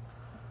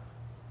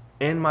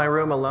in my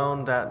room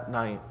alone that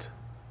night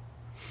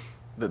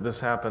that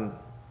this happened,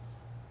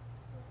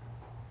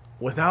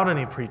 without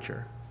any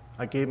preacher,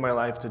 I gave my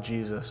life to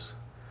Jesus.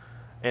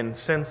 And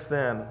since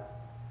then,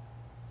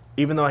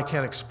 even though I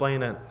can't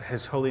explain it,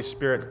 His Holy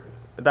Spirit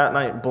that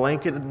night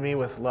blanketed me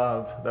with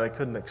love that I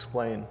couldn't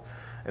explain.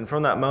 And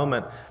from that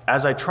moment,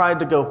 as I tried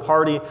to go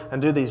party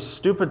and do these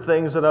stupid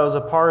things that I was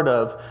a part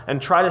of,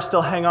 and try to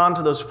still hang on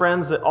to those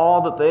friends that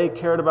all that they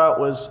cared about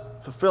was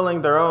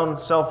fulfilling their own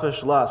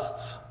selfish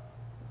lusts,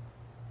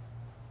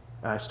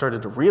 and I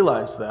started to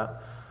realize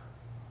that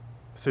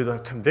through the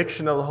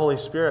conviction of the Holy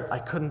Spirit, I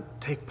couldn't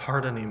take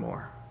part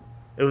anymore.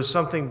 It was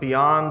something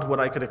beyond what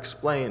I could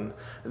explain.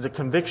 It's a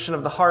conviction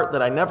of the heart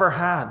that I never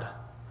had.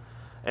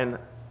 And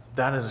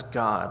that is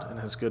God and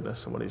His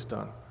goodness and what He's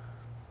done.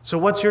 So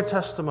what's your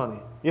testimony?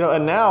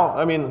 And now,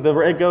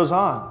 it goes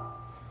on.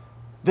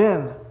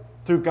 Then,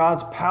 through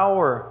God's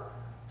power,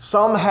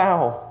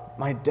 somehow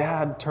my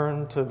dad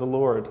turned to the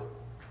Lord.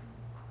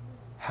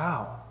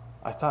 How?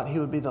 I thought he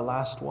would be the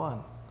last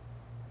one.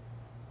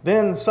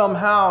 Then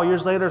somehow,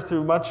 years later,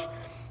 through much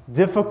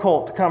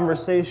difficult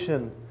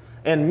conversation,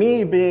 and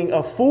me being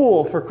a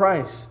fool for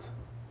Christ,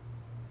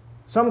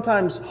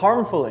 sometimes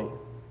harmfully,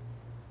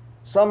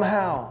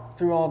 somehow,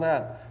 through all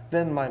that,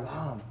 then my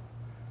mom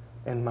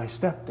and my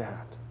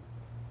stepdad.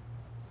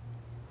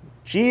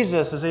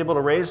 Jesus is able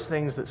to raise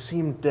things that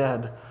seem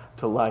dead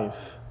to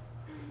life,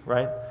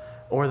 right?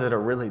 Or that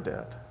are really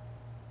dead.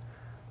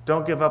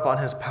 Don't give up on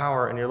His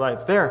power in your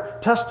life. There,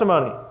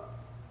 testimony.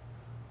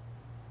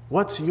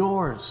 What's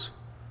yours?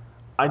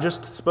 I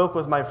just spoke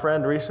with my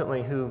friend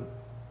recently who,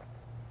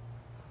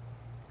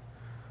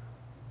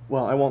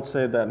 I won't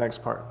say that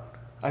next part.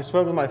 I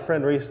spoke with my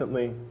friend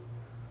recently,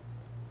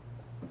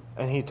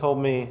 and he told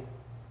me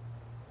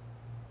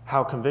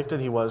how convicted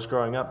he was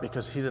growing up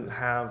because he didn't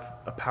have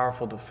a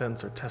powerful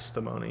defense or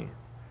testimony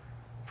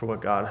for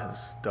what God has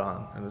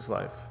done in his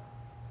life.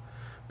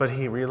 But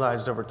he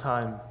realized over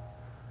time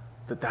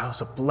that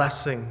was a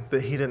blessing,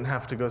 that he didn't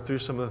have to go through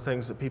some of the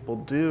things that people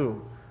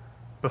do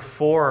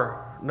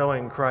before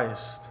knowing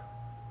Christ.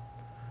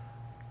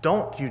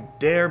 Don't you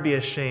dare be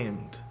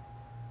ashamed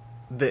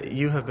that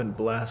you have been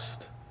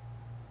blessed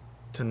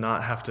to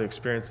not have to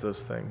experience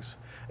those things.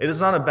 It is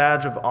not a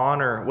badge of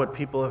honor what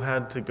people have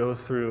had to go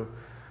through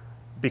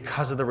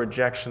because of the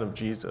rejection of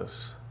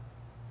Jesus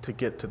to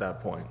get to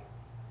that point.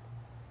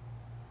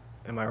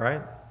 Am I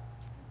right?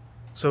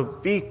 So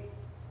be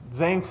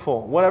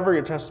thankful, whatever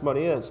your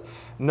testimony is.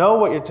 Know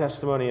what your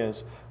testimony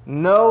is.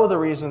 Know the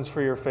reasons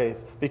for your faith,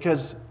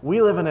 because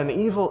we live in an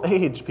evil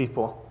age,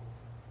 people.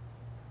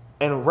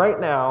 And right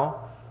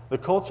now, the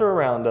culture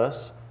around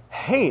us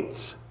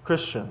hates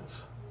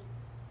Christians.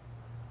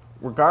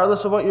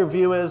 Regardless of what your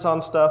view is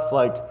on stuff,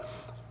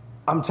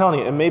 I'm telling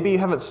you, and maybe you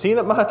haven't seen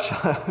it much.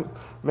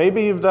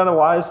 Maybe you've done a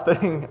wise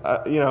thing,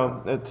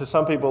 to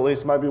some people at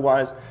least it might be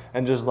wise,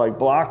 and just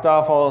blocked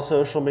off all the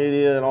social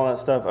media and all that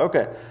stuff.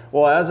 Okay,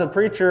 well, as a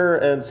preacher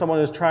and someone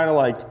who's trying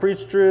to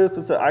preach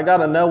truth, I got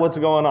to know what's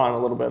going on a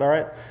little bit, all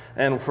right?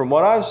 And from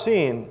what I've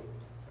seen,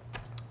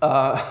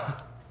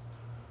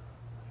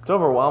 it's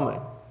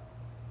overwhelming.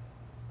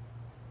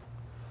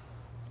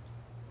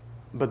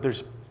 But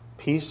there's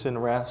peace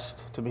and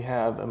rest to be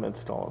had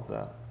amidst all of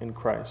that in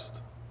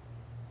Christ.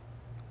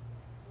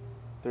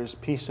 There's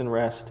peace and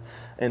rest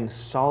in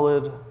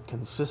solid,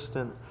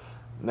 consistent,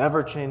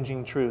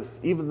 never-changing truth,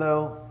 even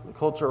though the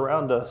culture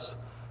around us,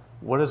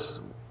 what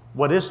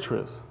is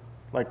truth?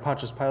 Like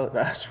Pontius Pilate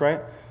asked,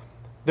 right?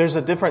 There's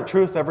a different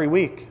truth every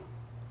week,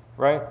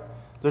 right?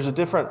 There's a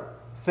different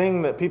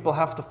thing that people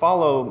have to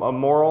follow, a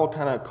moral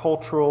kind of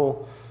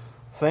cultural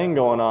thing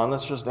going on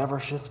that's just ever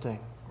shifting,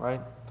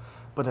 right?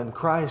 But in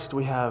Christ,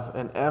 we have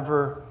an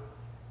ever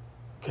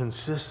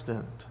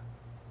consistent,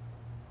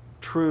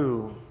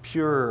 true,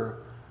 pure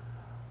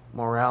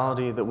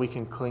morality that we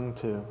can cling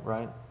to,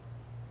 right?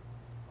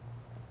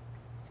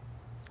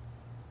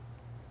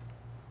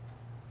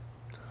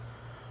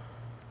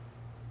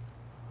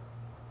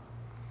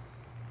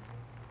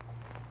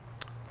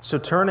 So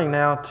turning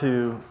now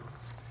to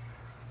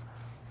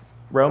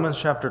Romans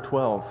chapter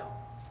 12.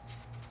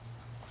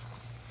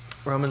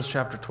 Romans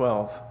chapter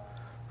 12,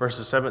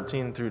 verses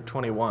 17 through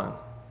 21.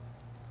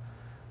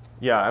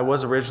 Yeah, I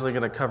was originally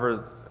going to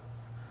cover,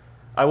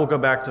 I will go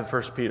back to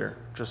 1 Peter,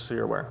 just so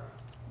you're aware.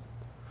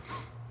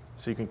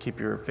 So you can keep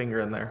your finger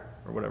in there,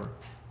 or whatever,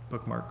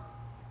 bookmark.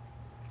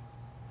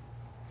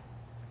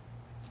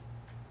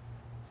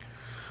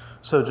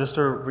 So just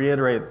to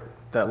reiterate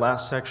that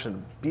last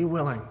section, be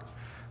willing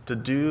to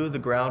do the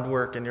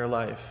groundwork in your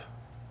life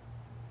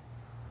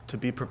to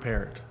be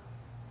prepared,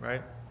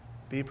 right?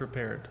 Be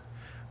prepared.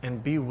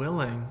 And be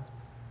willing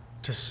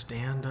to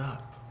stand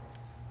up.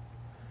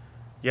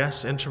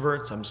 Yes,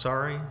 introverts, I'm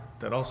sorry.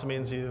 That also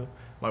means you.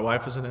 My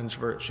wife is an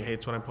introvert. She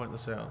hates when I point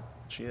this out.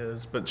 She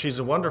is. But she's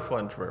a wonderful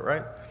introvert,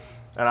 right?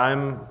 And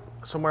I'm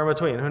somewhere in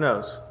between. Who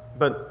knows?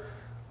 But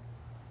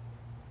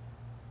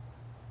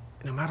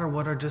no matter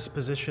what our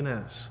disposition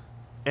is,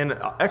 and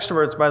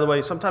extroverts, by the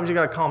way, sometimes you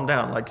got to calm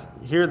down. Like,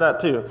 hear that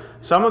too.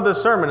 Some of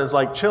this sermon is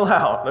like, chill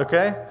out,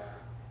 okay?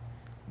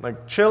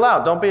 Like, chill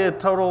out. Don't be a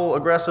total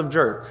aggressive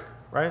jerk,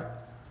 right?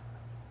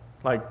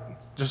 Like,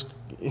 just,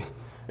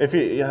 if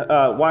you,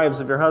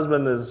 wives, if your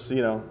husband is,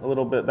 a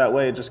little bit that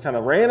way, just kind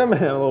of rein him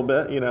in a little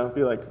bit,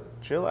 be like,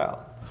 chill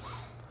out.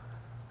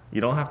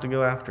 You don't have to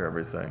go after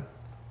everything.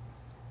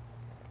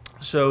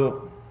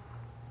 So,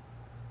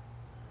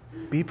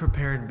 be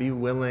prepared, be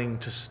willing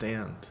to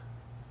stand.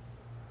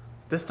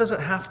 This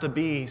doesn't have to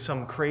be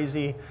some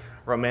crazy,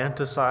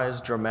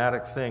 romanticized,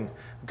 dramatic thing.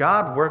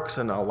 God works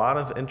in a lot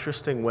of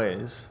interesting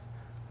ways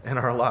in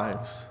our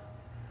lives.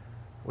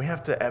 We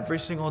have to, every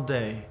single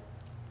day,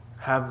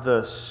 have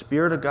the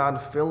Spirit of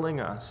God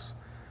filling us,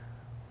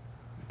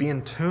 be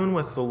in tune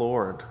with the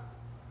Lord,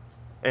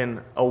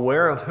 and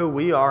aware of who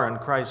we are in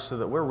Christ so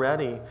that we're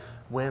ready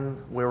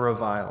when we're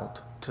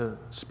reviled to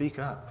speak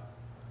up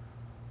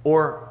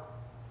or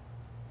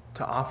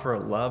to offer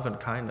love and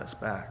kindness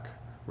back,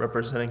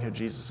 representing who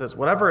Jesus is.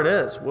 Whatever it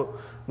is,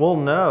 we'll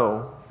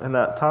know in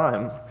that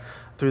time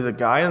through the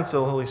guidance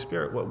of the Holy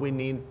Spirit what we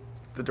need,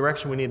 the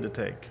direction we need to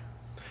take.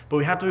 But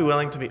we have to be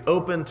willing to be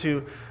open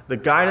to the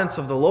guidance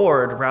of the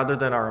Lord rather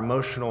than our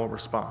emotional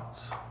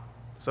response.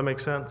 Does that make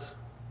sense?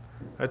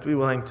 We have to be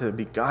willing to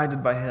be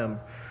guided by Him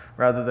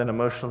rather than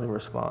emotionally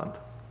respond.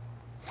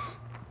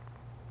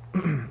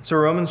 So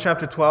Romans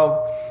chapter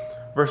 12,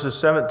 verses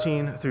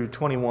 17 through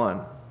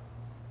 21.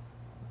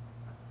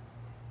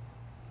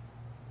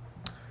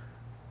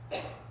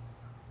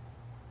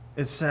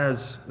 It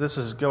says, this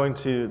is going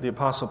to the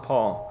Apostle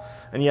Paul.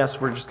 And yes,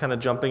 we're just kind of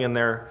jumping in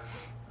there,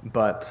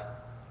 but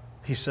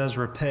he says,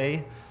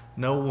 repay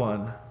no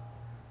one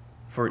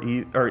for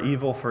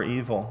evil for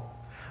evil,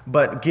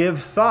 but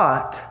give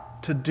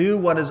thought to do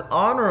what is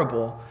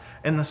honorable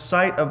in the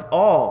sight of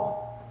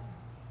all.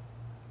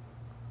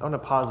 I want to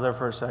pause there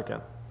for a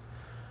second.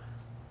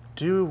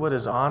 Do what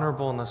is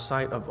honorable in the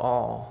sight of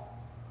all.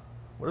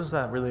 What does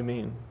that really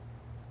mean?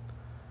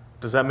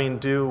 Does that mean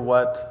do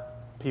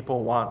what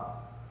people want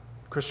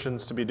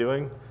Christians to be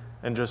doing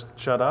and just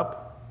shut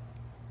up?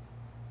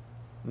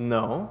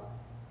 No.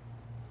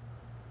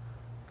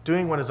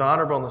 Doing what is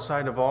honorable in the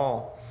sight of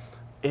all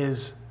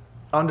is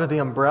under the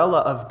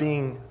umbrella of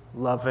being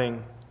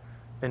loving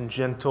and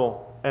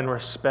gentle and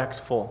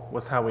respectful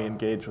with how we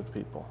engage with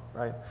people,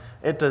 right?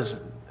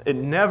 It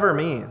never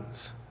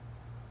means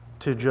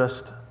to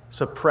just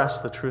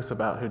suppress the truth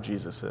about who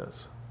Jesus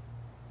is,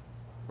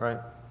 right?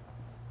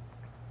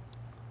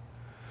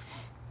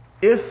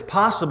 If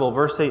possible,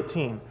 verse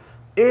 18,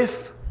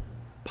 if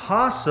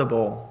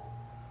possible,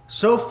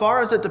 so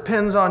far as it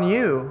depends on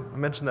you, I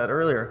mentioned that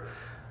earlier,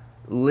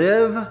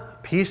 live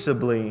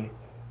peaceably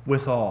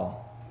with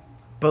all.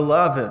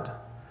 Beloved,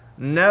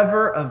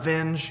 never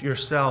avenge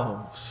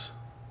yourselves.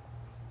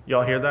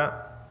 Y'all hear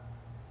that?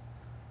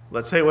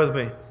 Let's say it with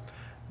me.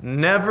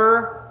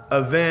 Never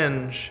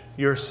avenge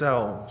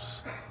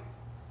yourselves.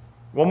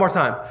 One more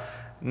time.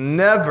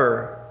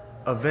 Never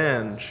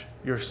avenge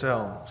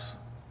yourselves.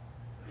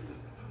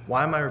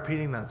 Why am I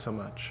repeating that so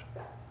much?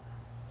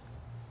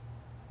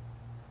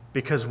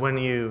 Because when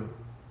you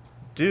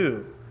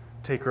do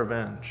take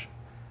revenge,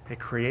 it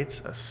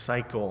creates a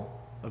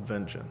cycle of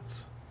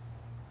vengeance.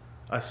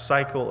 A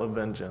cycle of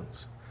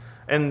vengeance.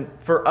 And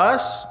for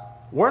us,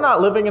 We're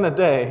not living in a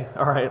day,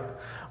 all right,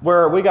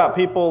 where we got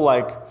people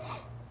like,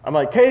 I'm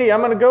like, Katie, I'm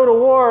going to go to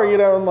war,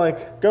 and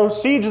like, go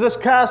siege this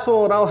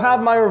castle and I'll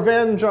have my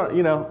revenge on,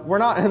 we're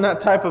not in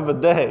that type of a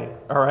day,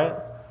 all right?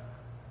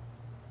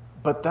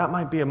 But that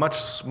might be a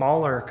much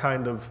smaller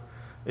kind of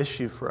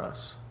issue for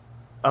us,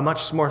 a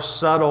much more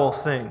subtle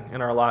thing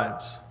in our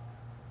lives.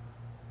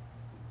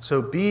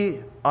 So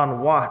be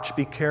on watch,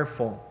 be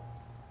careful.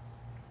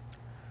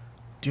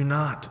 Do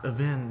not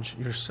avenge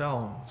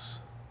yourselves.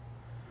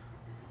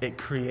 It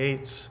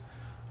creates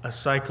a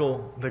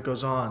cycle that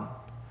goes on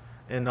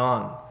and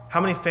on.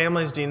 How many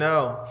families do you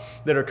know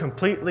that are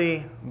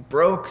completely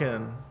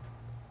broken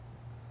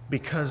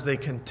because they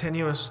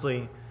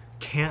continuously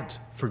can't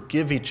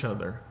forgive each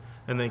other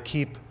and they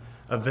keep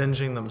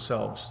avenging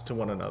themselves to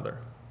one another?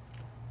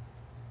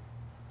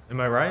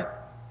 Am I right?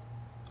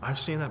 I've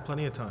seen that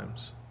plenty of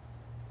times.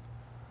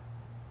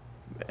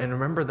 And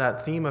remember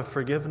that theme of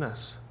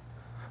forgiveness.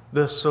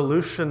 The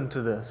solution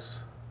to this.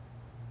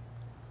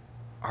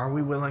 Are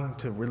we willing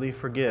to really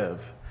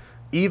forgive,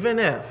 even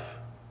if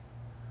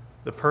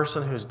the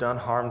person who's done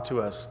harm to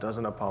us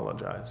doesn't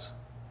apologize?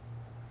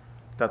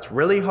 That's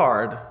really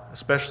hard,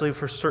 especially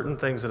for certain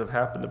things that have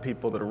happened to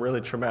people that are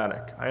really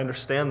traumatic. I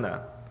understand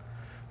that.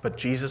 But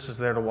Jesus is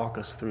there to walk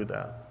us through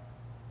that.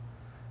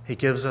 He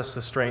gives us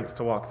the strength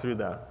to walk through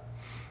that.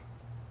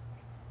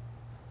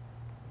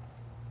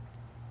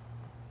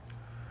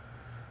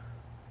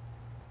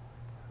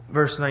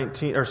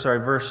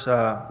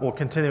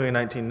 Continuing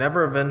 19.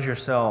 Never avenge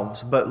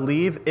yourselves, but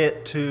leave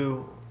it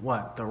to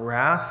what? The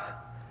wrath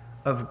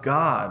of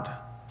God.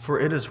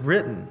 For it is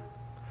written,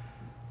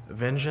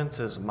 vengeance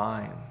is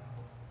mine.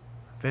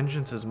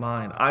 Vengeance is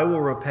mine. I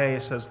will repay,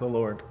 says the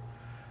Lord.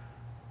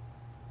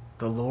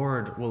 The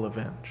Lord will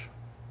avenge.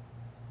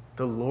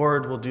 The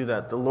Lord will do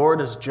that. The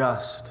Lord is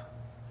just.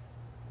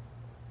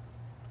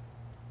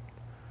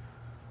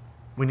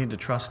 We need to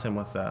trust Him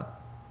with that.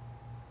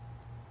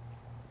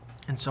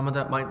 And some of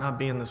that might not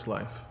be in this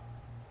life,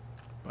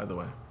 by the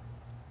way.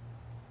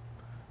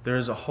 There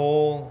is a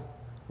whole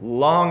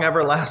long,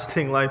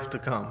 everlasting life to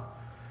come.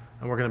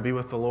 And we're going to be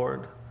with the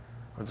Lord.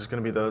 Or there's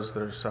going to be those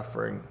that are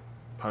suffering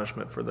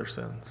punishment for their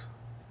sins.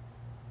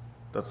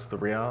 That's the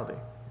reality,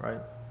 right?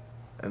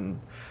 And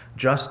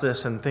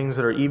justice and things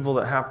that are evil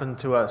that happen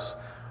to us,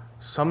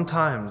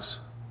 sometimes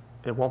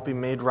it won't be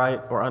made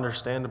right or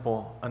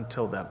understandable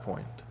until that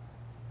point.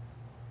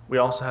 We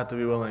also have to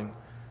be willing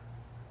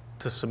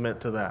to submit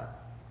to that,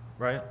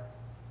 right?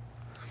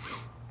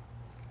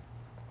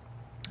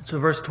 So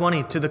verse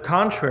 20, to the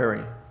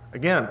contrary,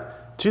 again,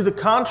 to the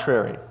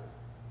contrary,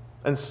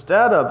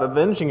 instead of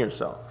avenging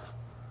yourself,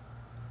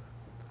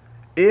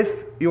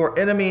 if your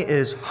enemy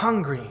is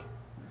hungry,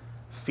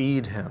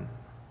 feed him.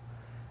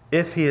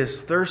 If he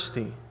is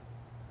thirsty,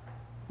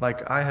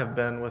 like I have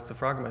been with the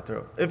frog in my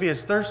throat, if he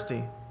is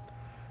thirsty,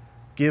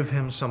 give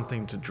him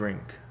something to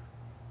drink.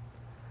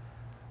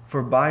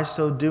 For by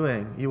so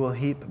doing, you will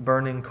heap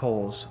burning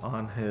coals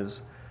on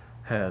his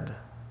head.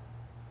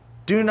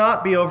 Do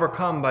not be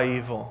overcome by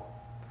evil,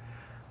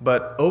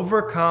 but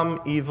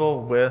overcome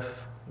evil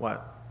with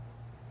what?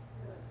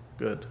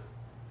 Good.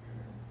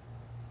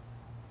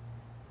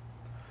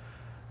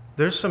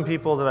 There's some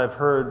people that I've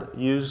heard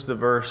use the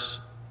verse.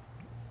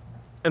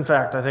 In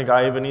fact, I think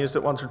I even used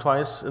it once or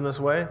twice in this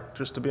way,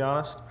 just to be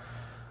honest.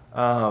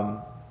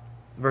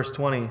 Verse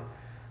 20,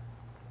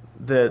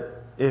 that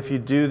if you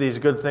do these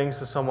good things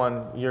to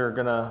someone,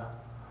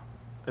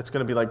 it's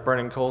gonna be like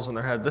burning coals in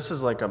their head. This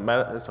is like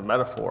it's a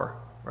metaphor,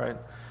 right?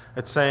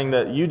 It's saying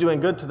that you doing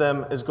good to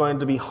them is going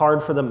to be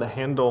hard for them to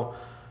handle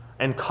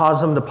and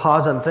cause them to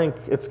pause and think.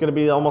 It's going to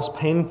be almost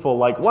painful.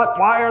 Like, what?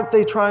 Why aren't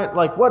they trying?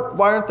 Like, what?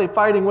 Why aren't they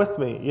fighting with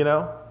me? You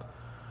know,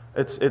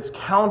 it's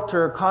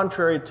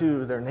contrary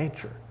to their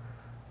nature,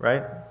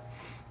 right?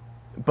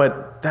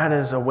 But that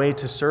is a way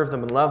to serve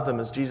them and love them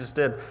as Jesus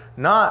did.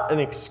 Not an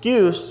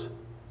excuse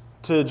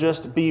to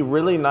just be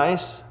really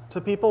nice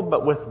to people,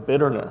 but with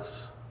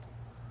bitterness.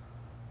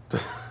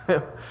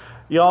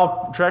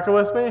 Y'all tracking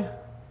with me?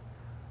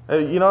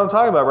 You know what I'm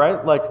talking about,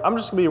 right? Like, I'm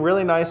just going to be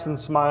really nice and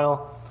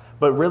smile,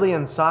 but really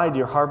inside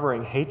you're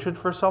harboring hatred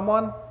for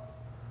someone,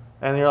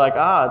 and you're like,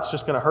 it's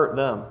just going to hurt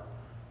them.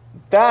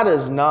 That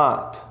is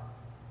not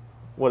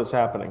what is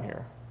happening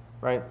here,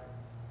 right?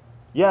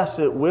 Yes,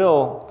 it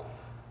will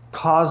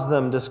cause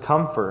them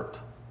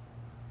discomfort,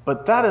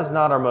 but that is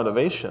not our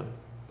motivation,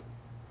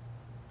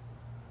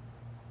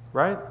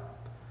 right?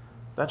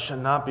 That should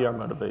not be our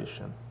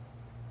motivation.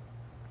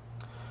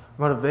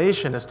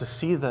 Motivation is to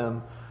see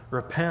them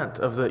repent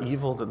of the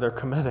evil that they're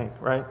committing,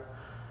 right?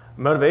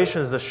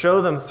 Motivation is to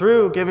show them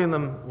through giving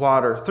them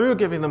water, through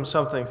giving them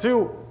something,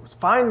 through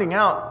finding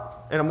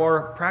out in a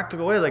more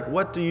practical way, like,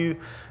 what do you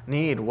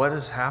need? What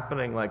is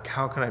happening? Like,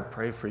 how can I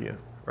pray for you,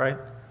 right?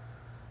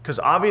 Because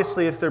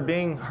obviously if they're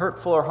being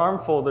hurtful or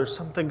harmful, there's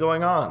something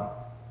going on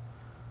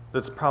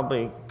that's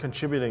probably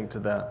contributing to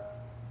that.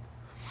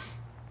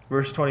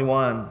 Verse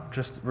 21,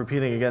 just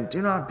repeating again,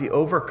 do not be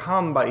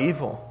overcome by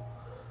evil.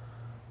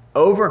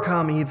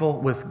 Overcome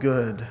evil with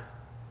good.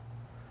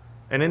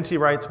 In N.T.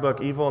 Wright's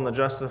book, Evil and the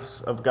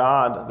Justice of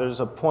God, there's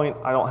a point,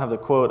 I don't have the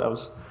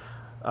quote,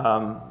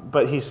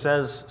 but he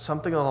says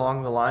something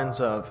along the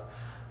lines of,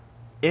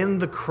 in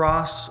the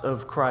cross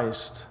of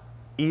Christ,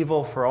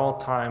 evil for all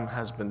time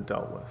has been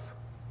dealt with.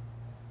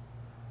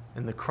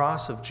 In the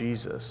cross of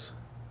Jesus,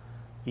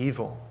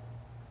 evil,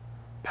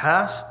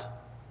 past,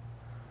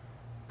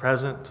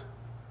 present,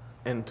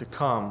 and to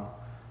come,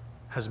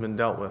 has been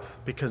dealt with.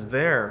 Because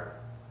there,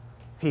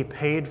 he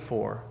paid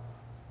for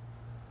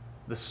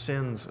the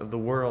sins of the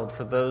world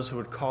for those who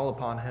would call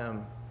upon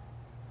him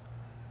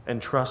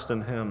and trust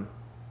in him.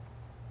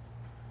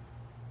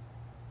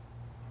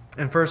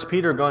 In 1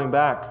 Peter, going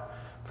back,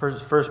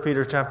 1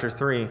 Peter chapter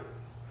 3,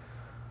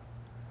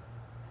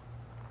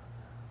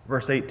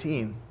 verse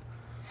 18,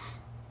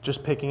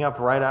 just picking up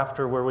right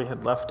after where we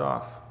had left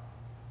off.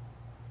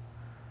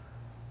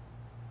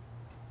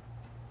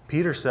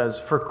 Peter says,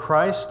 "For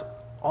Christ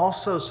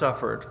also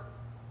suffered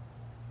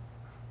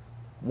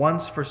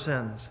once for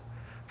sins,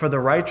 for the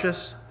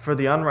righteous, for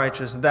the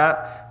unrighteous,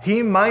 that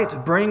he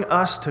might bring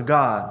us to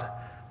God,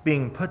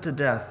 being put to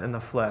death in the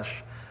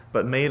flesh,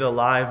 but made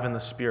alive in the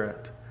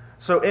Spirit."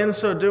 So in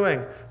so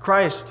doing,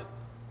 Christ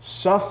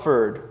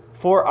suffered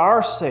for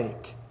our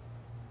sake.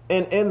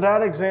 And in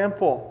that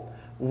example,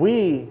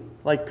 we,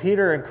 like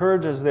Peter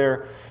encourages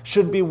there,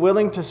 should be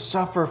willing to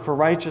suffer for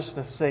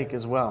righteousness' sake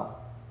as well.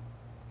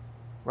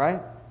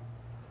 Right?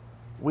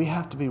 We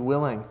have to be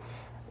willing.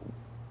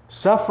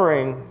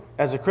 Suffering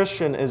as a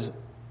Christian is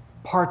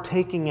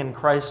partaking in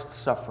Christ's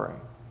suffering.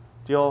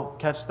 Do you all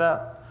catch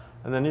that?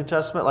 In the New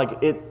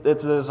Testament,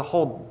 there's a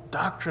whole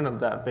doctrine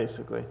of that,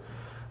 basically.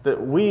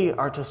 That we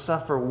are to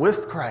suffer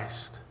with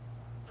Christ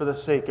for the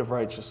sake of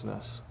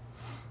righteousness.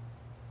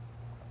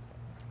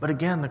 But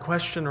again, the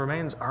question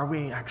remains, are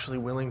we actually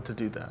willing to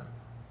do that?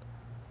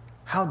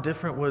 How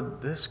different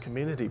would this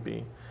community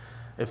be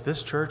if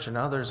this church and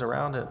others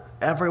around it,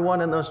 everyone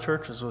in those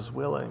churches was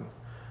willing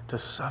to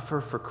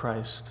suffer for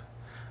Christ,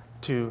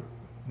 to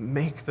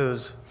make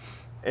those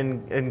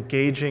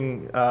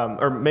engaging,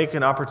 or make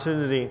an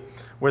opportunity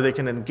where they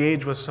can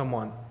engage with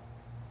someone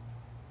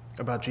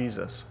about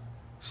Jesus,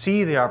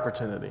 see the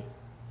opportunity,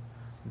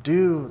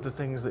 do the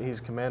things that he's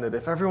commanded.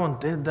 If everyone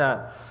did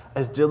that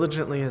as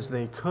diligently as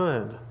they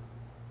could,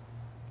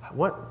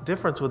 what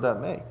difference would that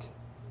make?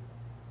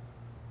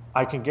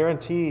 I can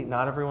guarantee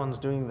not everyone's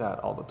doing that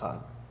all the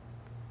time.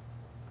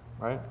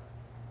 Right?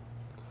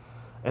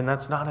 And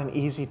that's not an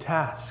easy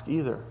task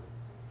either.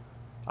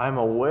 I'm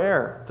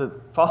aware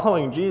that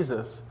following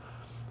Jesus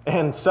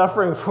and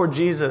suffering for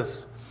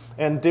Jesus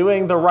and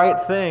doing the right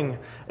thing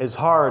is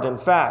hard. In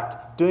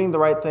fact, doing the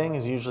right thing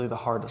is usually the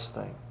hardest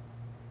thing.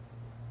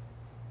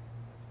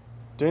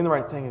 Doing the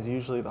right thing is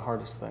usually the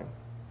hardest thing,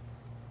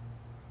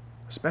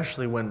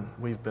 especially when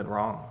we've been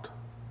wronged.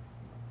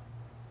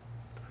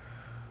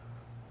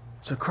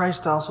 So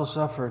Christ also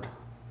suffered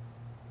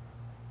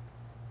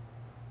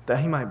that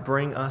he might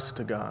bring us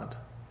to God.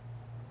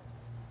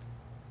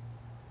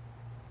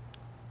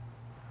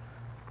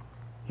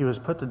 He was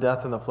put to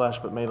death in the flesh,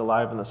 but made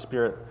alive in the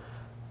Spirit.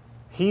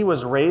 He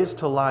was raised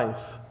to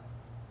life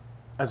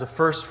as a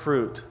first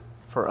fruit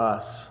for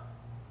us.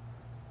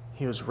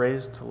 He was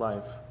raised to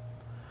life.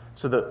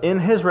 So that in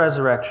his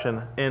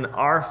resurrection, in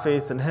our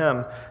faith in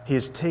him, he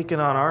has taken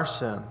on our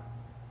sin,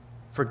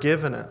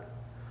 forgiven it,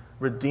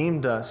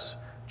 redeemed us,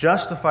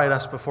 justified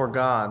us before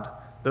God,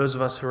 those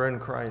of us who are in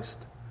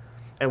Christ.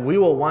 And we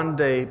will one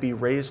day be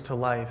raised to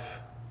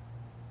life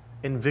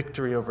in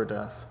victory over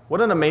death.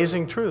 What an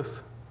amazing truth,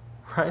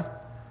 right?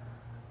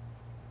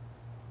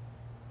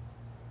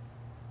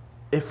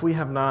 If we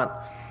have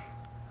not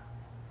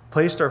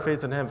placed our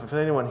faith in him, if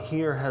anyone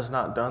here has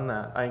not done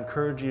that, I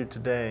encourage you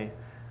today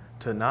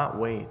to not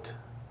wait,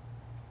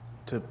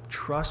 to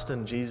trust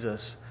in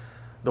Jesus,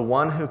 the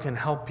one who can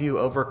help you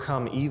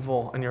overcome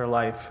evil in your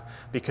life,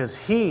 because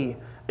he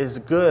is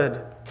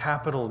good,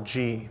 capital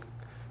G.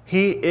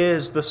 He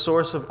is the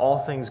source of all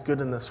things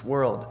good in this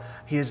world.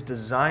 He has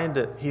designed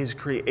it. He has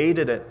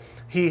created it.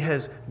 He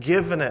has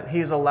given it. He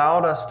has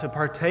allowed us to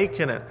partake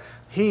in it.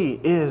 He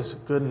is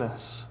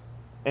goodness.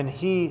 And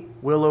he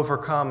will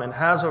overcome and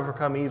has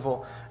overcome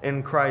evil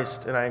in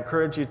Christ. And I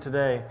encourage you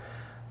today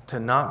to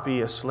not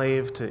be a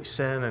slave to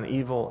sin and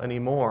evil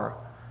anymore.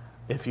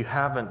 If you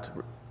haven't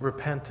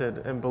repented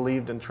and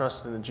believed and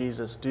trusted in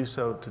Jesus, do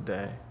so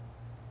today.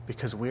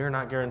 Because we are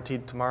not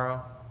guaranteed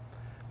tomorrow.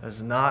 That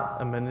is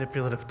not a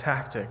manipulative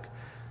tactic.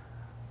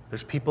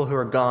 There's people who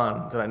are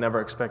gone that I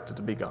never expected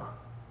to be gone.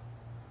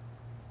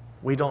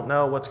 We don't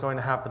know what's going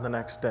to happen the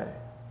next day,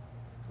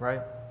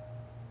 right?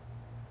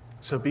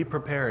 So be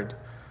prepared.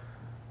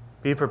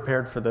 Be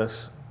prepared for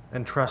this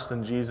and trust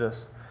in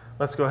Jesus.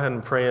 Let's go ahead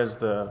and pray as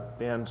the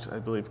band, I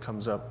believe,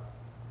 comes up.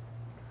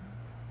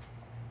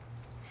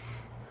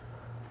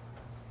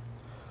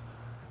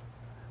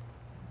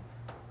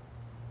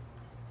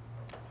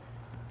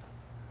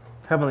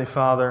 Heavenly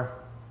Father,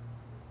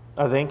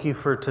 I thank you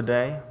for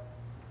today,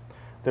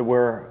 that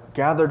we're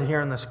gathered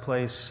here in this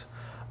place,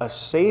 a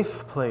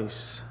safe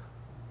place,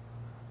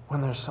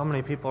 when there's so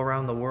many people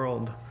around the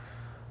world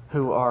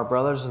who are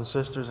brothers and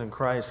sisters in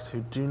Christ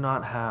who do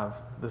not have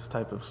this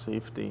type of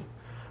safety.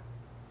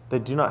 They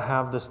do not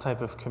have this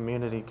type of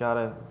community.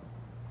 God,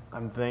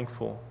 I'm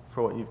thankful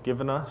for what you've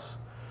given us.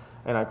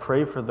 And I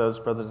pray for those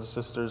brothers and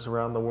sisters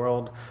around the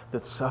world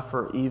that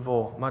suffer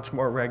evil much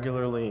more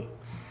regularly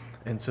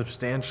and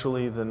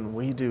substantially than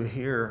we do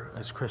here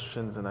as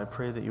Christians. And I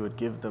pray that you would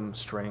give them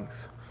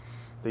strength,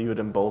 that you would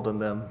embolden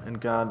them. And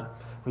God,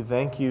 we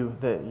thank you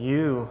that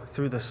you,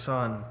 through the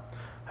Son,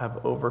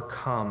 have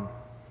overcome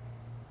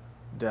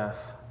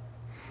death,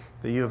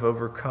 that you have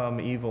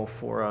overcome evil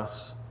for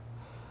us,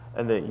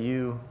 and that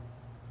you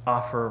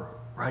offer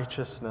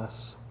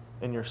righteousness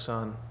in your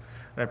Son.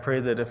 And I pray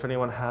that if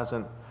anyone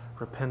hasn't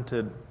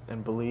repented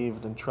and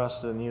believed and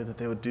trusted in you, that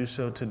they would do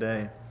so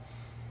today.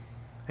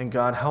 And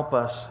God, help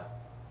us,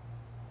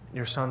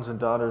 your sons and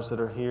daughters that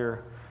are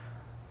here,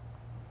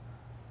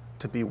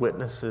 to be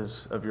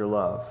witnesses of your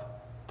love,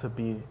 to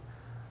be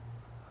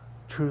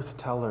truth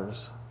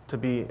tellers, to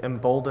be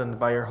emboldened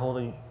by your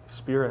Holy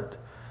Spirit,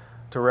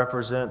 to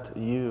represent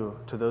you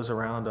to those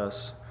around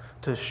us,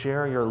 to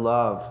share your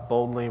love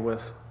boldly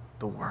with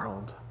the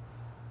world,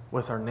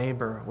 with our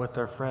neighbor, with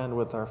our friend,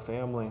 with our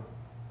family.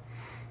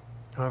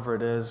 Whoever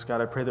it is, God,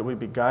 I pray that we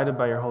be guided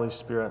by your Holy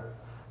Spirit,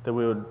 that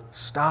we would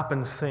stop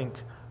and think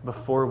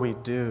before we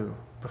do,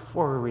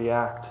 before we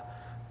react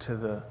to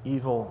the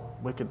evil,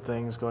 wicked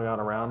things going on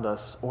around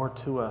us or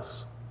to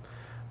us.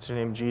 It's in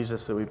your name,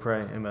 Jesus, that we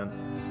pray. Amen.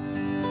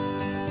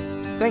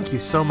 Thank you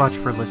so much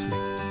for listening.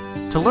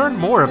 To learn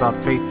more about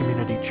Faith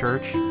Community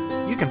Church,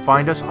 you can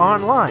find us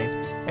online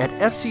at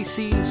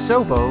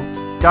fccsobo.org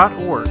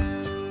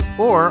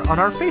or on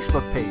our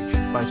Facebook page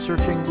by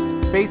searching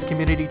Faith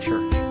Community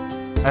Church.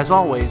 As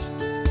always,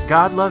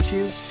 God loves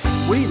you,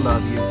 we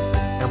love you,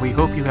 and we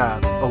hope you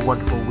have a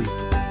wonderful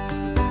week.